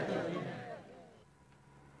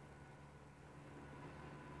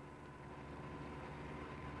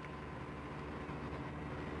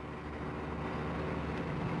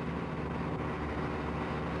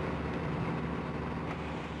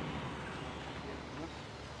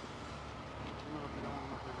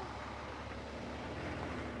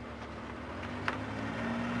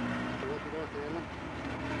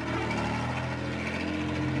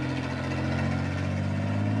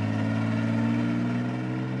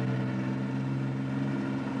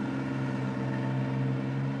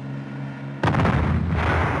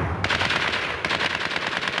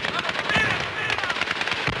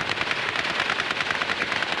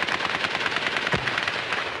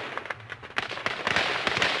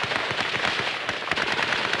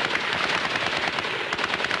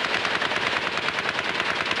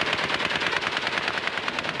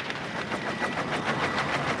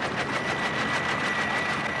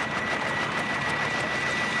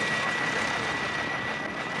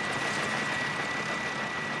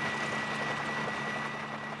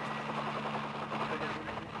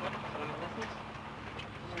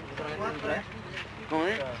 ¿Cómo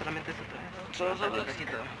es? Solamente eso trae. Solo el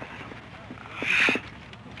cajito.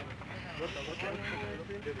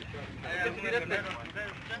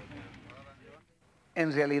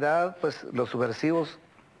 En realidad, pues los subversivos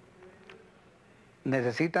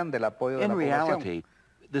necesitan del apoyo de la población. In reality,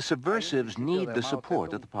 the subversives need the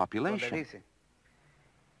support of the population.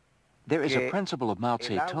 There is a principle of Mao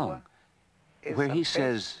Zedong where he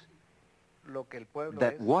says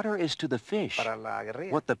that water is to the fish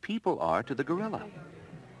what the people are to the gorilla.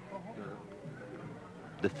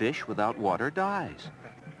 The fish without water dies.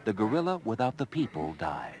 The gorilla without the people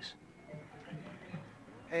dies.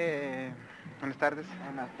 Buenas tardes.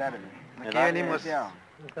 Buenas tardes. Aquí venimos.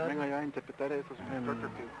 Vengo yo a interpretar esos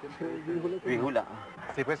Víjula.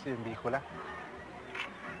 Sí, pues, en Víjula.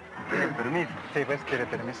 ¿Tienen permiso? Sí, pues, quiere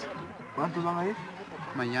permiso. ¿Cuántos van a ir?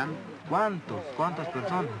 Mañana. ¿Cuántos? ¿Cuántas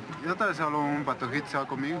personas? Yo tal vez solo un patojito se va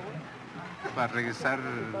conmigo para regresar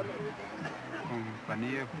con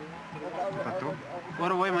Panilla, un patrón.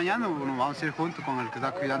 Ahora voy mañana, nos vamos a ir juntos con el que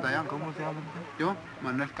está cuidando allá. ¿Cómo se llama? Yo,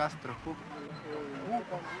 Manuel Castro.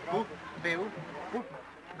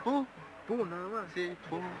 Pu, nada más. Sí,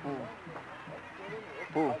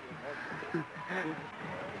 Pu.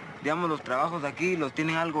 Digamos, los trabajos de aquí los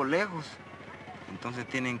tienen algo lejos, entonces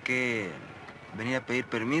tienen que venir a pedir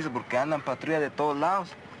permiso porque andan patrullas de todos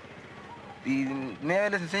lados. Y media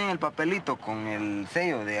vez les enseñan el papelito con el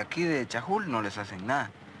sello de aquí de Chajul, no les hacen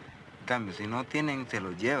nada. En cambio, si no tienen, se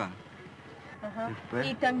los llevan. Ajá. Después,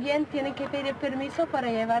 ¿Y también tienen que pedir permiso para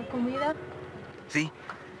llevar comida? sí,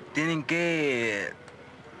 tienen que...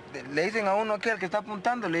 Le dicen a uno aquí, al que está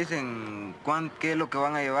apuntando, le dicen qué es lo que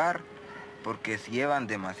van a llevar, porque si llevan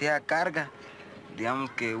demasiada carga,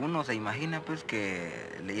 digamos que uno se imagina pues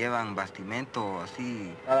que le llevan bastimento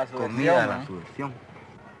así, comida a la subversión.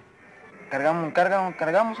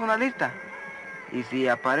 Cargamos una lista, y si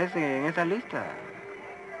aparece en esa lista,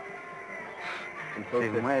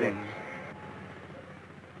 entonces se mueren.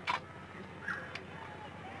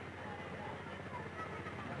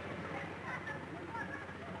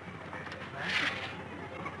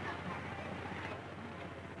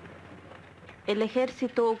 El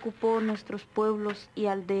ejército ocupó nuestros pueblos y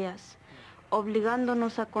aldeas,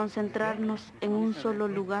 obligándonos a concentrarnos en un solo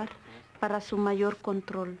lugar para su mayor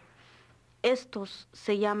control. Estos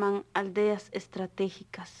se llaman aldeas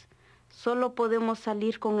estratégicas. Solo podemos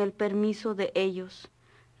salir con el permiso de ellos.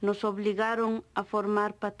 Nos obligaron a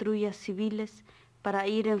formar patrullas civiles para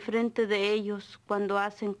ir enfrente de ellos cuando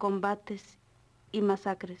hacen combates y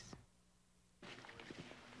masacres.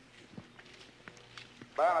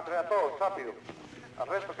 Vayan a traer a todos, rápido. Al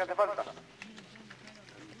resto, ¿qué hace falta?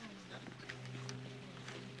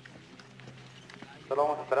 Solo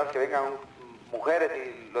vamos a esperar que vengan mujeres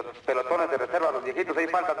y los pelotones de reserva, los viejitos ahí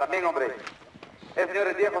faltan también, hombre.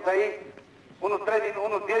 Señores viejos ahí, unos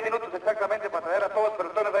 10 minutos exactamente para traer a todos los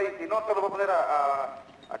pelotones ahí, si no, solo voy a poner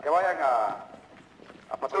a que vayan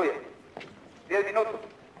a patrulla. 10 minutos.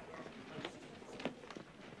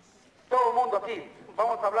 Todo el mundo aquí,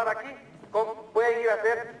 vamos a hablar aquí, pueden ir a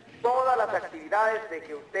hacer todas las actividades de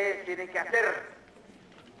que ustedes tienen que hacer.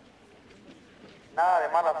 Nada de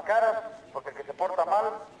malas caras, porque el que se porta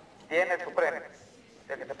mal tiene su premio.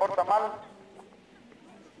 El que se porta mal,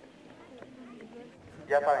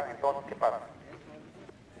 ya saben entonces qué pasa.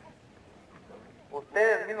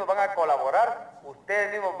 Ustedes mismos van a colaborar,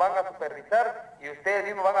 ustedes mismos van a supervisar y ustedes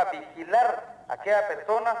mismos van a vigilar a aquella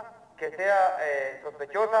persona que sea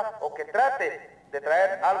sospechosa o que trate de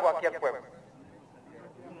traer algo aquí al pueblo.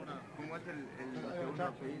 ¿Cómo es el segundo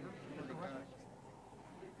apellido?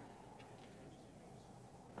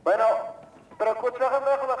 Bueno, pero escucha,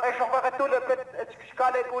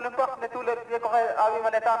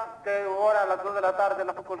 que ahora a las 2 de la tarde en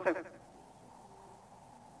la facultad.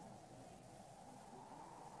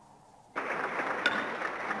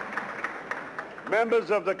 Members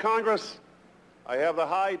of the Congress, I have the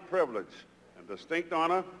high privilege and distinct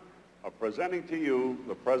honor of presenting to you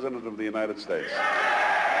the President of the United States.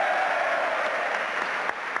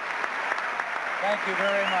 Thank you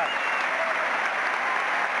very much.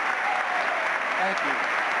 Thank you.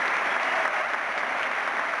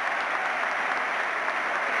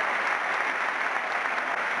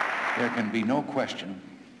 There can be no question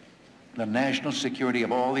the national security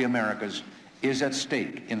of all the Americas is at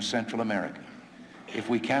stake in Central America. If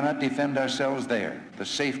we cannot defend ourselves there, the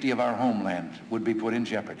safety of our homeland would be put in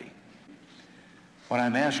jeopardy. What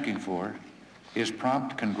I'm asking for is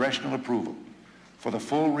prompt congressional approval for the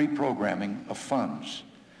full reprogramming of funds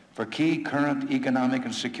for key current economic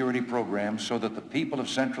and security programs so that the people of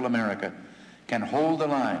Central America can hold the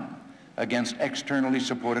line against externally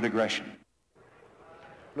supported aggression.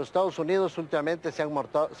 Los Estados Unidos últimamente se han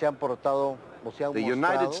portado o se han mostrado. The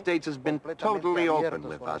United States has been totally open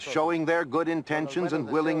with us, showing their good intentions and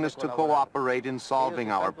willingness to cooperate in solving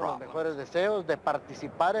our problems. Mejores deseos de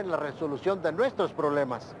participar en la resolución de nuestros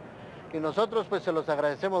problemas. Y nosotros pues se los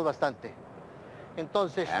agradecemos bastante.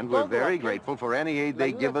 Entonces, and we're very grateful for any aid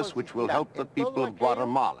they give us which will help the people of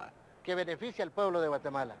Guatemala. Que beneficie al pueblo de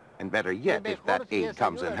Guatemala. And better yet, if that aid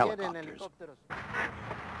comes in helicopters.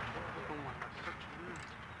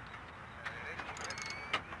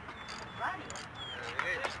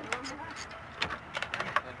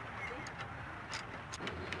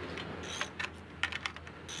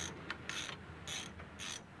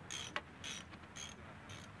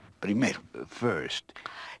 First,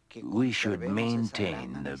 we should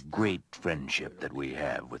maintain the great friendship that we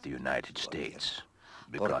have with the United States,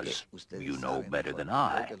 because you know better than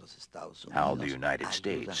I how the United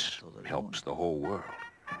States helps the whole world.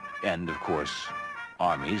 And of course,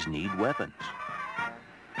 armies need weapons.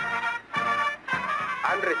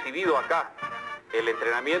 Han recibido acá el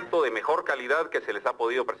entrenamiento de mejor calidad que se les ha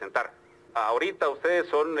podido presentar. Ahorita ustedes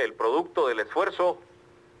son el producto del esfuerzo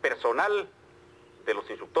personal de los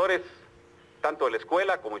instructores, tanto de la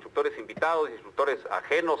escuela como instructores invitados y instructores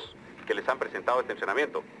ajenos que les han presentado este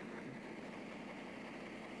entrenamiento.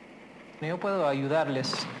 Yo puedo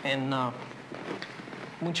ayudarles en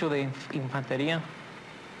mucho de infantería,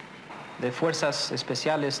 de fuerzas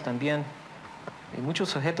especiales también, y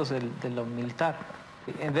muchos objetos de lo militar.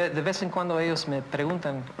 De vez en cuando ellos me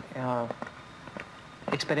preguntan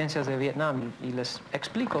experiencias de Vietnam y les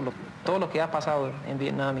explico todo lo que ha pasado en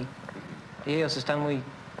Vietnam y ellos están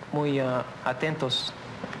muy atentos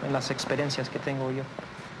en las experiencias que tengo yo.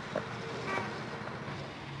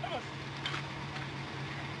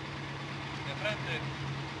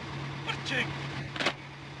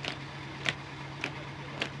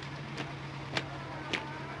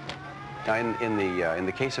 Now, in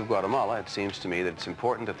the case of Guatemala, it seems to me that it's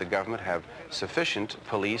important that the government have sufficient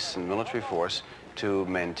police and military force to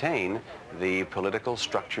maintain the political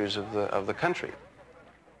structures of the country.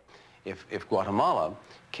 If Guatemala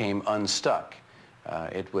came unstuck,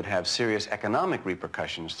 it would have serious economic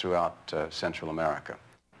repercussions throughout Central America.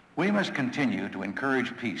 We must continue to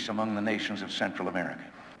encourage peace among the nations of Central America.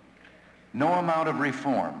 No amount of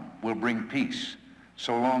reform will bring peace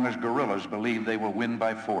so long as guerrillas believe they will win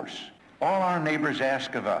by force. All our neighbors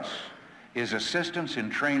ask of us is assistance in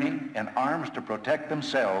training and arms to protect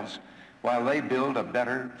themselves while they build a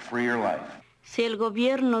better, freer life. Si el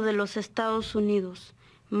gobierno de los Estados Unidos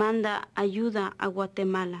manda ayuda a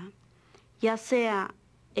Guatemala, ya sea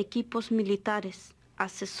equipos militares,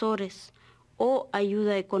 asesores o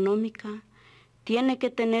ayuda económica, tiene que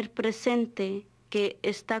tener presente que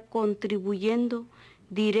está contribuyendo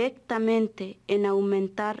directamente en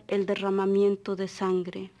aumentar el derramamiento de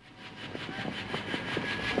sangre.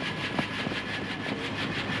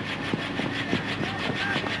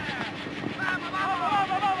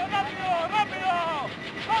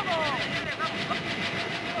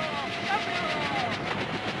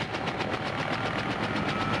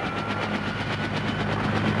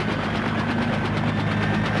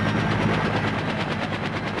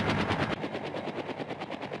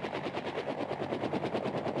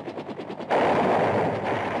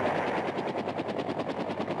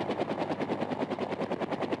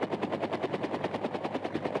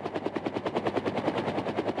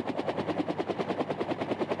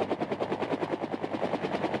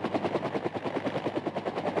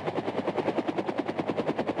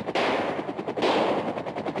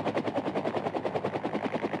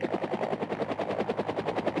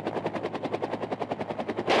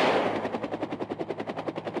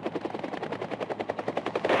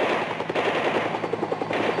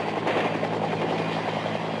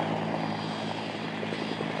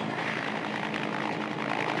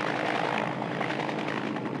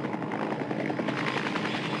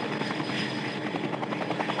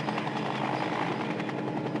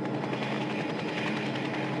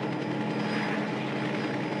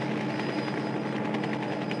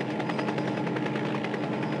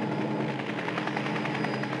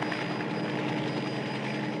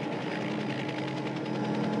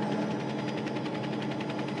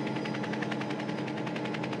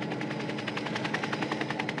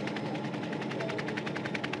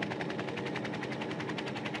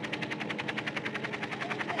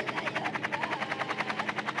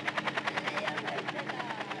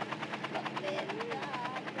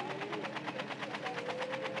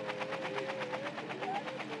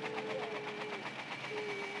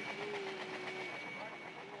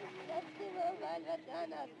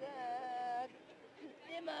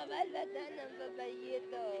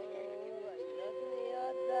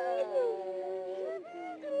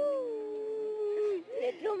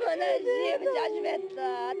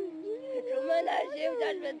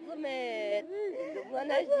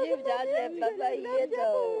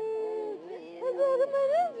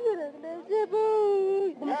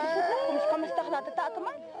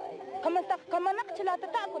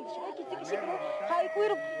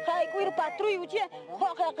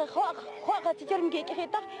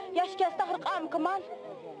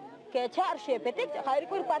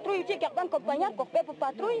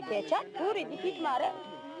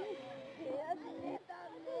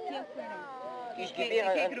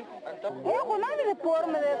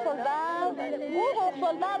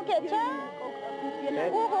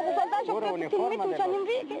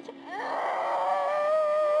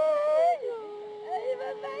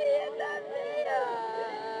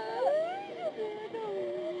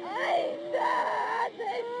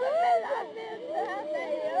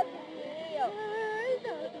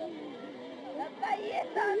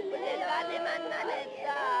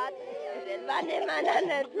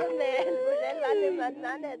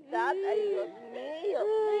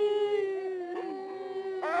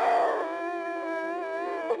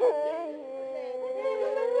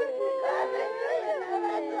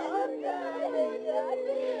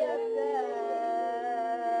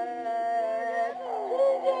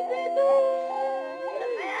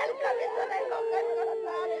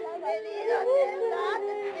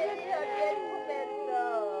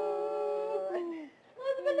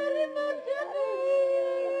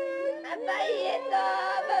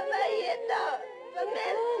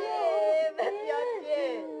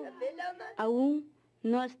 Aún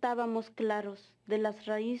no estábamos claros de las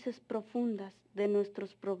raíces profundas de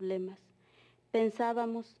nuestros problemas.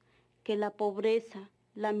 Pensábamos que la pobreza,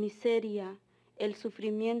 la miseria, el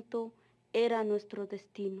sufrimiento era nuestro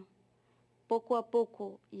destino. Poco a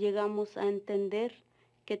poco llegamos a entender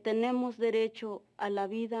que tenemos derecho a la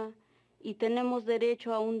vida y tenemos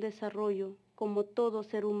derecho a un desarrollo como todo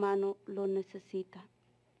ser humano lo necesita.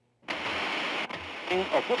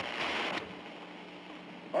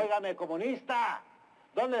 Óigame, comunista,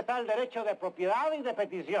 ¿dónde está el derecho de propiedad y de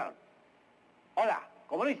petición? Hola,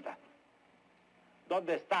 comunista,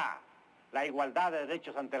 ¿dónde está la igualdad de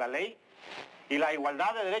derechos ante la ley? y la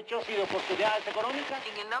igualdad de derechos y de oportunidades económicas.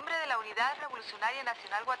 En el nombre de la Unidad Revolucionaria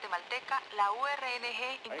Nacional Guatemalteca, la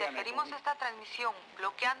URNG, interferimos esta transmisión,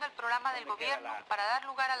 bloqueando el programa del gobierno para dar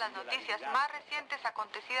lugar a las noticias más recientes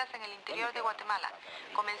acontecidas en el interior de Guatemala.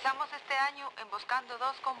 Comenzamos este año emboscando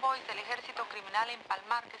 2 convoys del ejército criminal en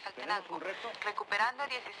Palmar, Quetzaltenango, recuperando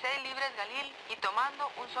 16 libres galil y tomando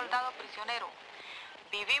un soldado prisionero.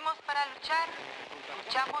 Vivimos para luchar,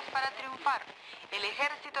 luchamos para triunfar. El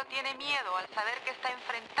ejército tiene miedo al saber que está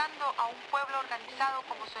enfrentando a un pueblo organizado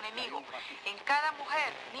como su enemigo. En cada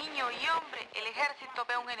mujer, niño y hombre, el ejército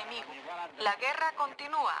ve un enemigo. La guerra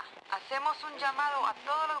continúa. Hacemos un llamado a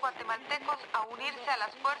todos los guatemaltecos a unirse a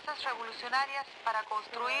las fuerzas revolucionarias para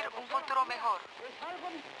construir un futuro mejor.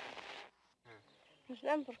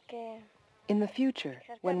 In the future,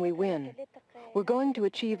 when we win, we're going to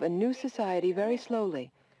achieve a new society very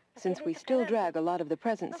slowly, since we still drag a lot of the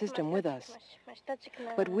present system with us.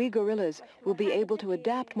 But we guerrillas will be able to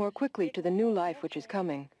adapt more quickly to the new life which is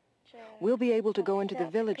coming. We'll be able to go into the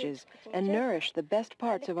villages and nourish the best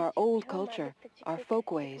parts of our old culture, our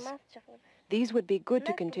folk ways. These would be good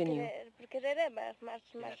to continue.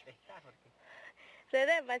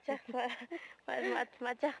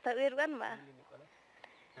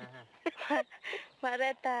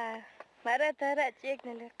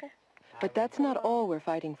 But that's not all we're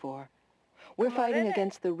fighting for. We're fighting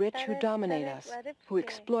against the rich who dominate us, who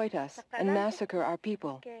exploit us and massacre our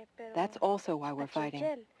people. That's also why we're fighting.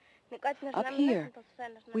 Up here,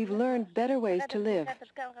 we've learned better ways to live,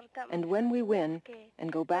 and when we win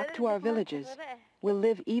and go back to our villages, we'll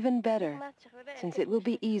live even better, since it will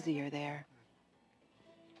be easier there.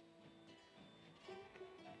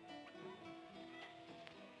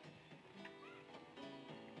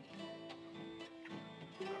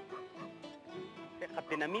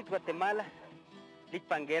 Kaptinamit Guatemala,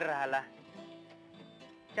 likpan guerra hala.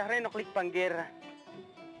 Charrenok likpan guerra,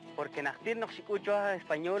 porque naktirnok sikucho a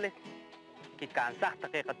españoles, que cansahta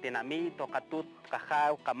que kaptinamit o katut,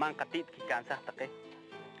 kajaw, kaman katit, que cansahta que.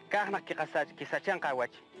 Kahnak que kisachan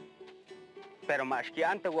kawach. Pero más que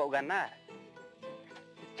antes voy a ganar.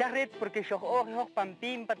 Charret porque yo ojo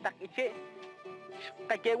pampim patak iche,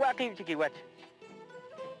 kakewaki chiquiwach.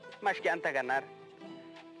 Más que antes ganar.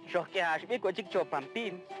 Yo que hasbiko chicho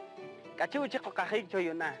pampin, cachu chico cajicho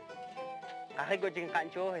yuna, cajico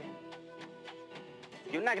chincancho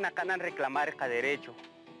yuna que nakanan reclamar el derecho.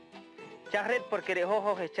 Charret porque de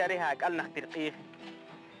ojo echar a cal naktirqij,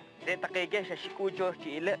 de taqueque se escucho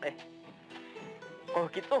chile,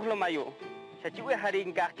 coquitos lo mayo, se chive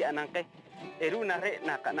haringa que ananque, eruna re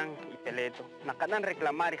nakanan y peleto, nakanan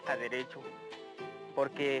reclamar el derecho,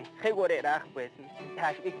 porque hegorera pues,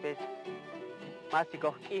 hasbik pues. Más si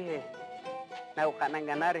coge, no ganan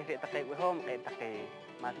ganar es de taque huejón, que taque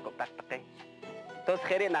más taque. Entonces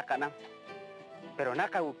jere na ganan, pero na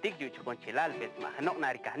cabutic yo con chilal, pues más no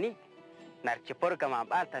naricani, narchipor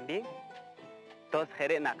camabal también. Entonces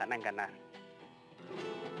jere na ganan ganar.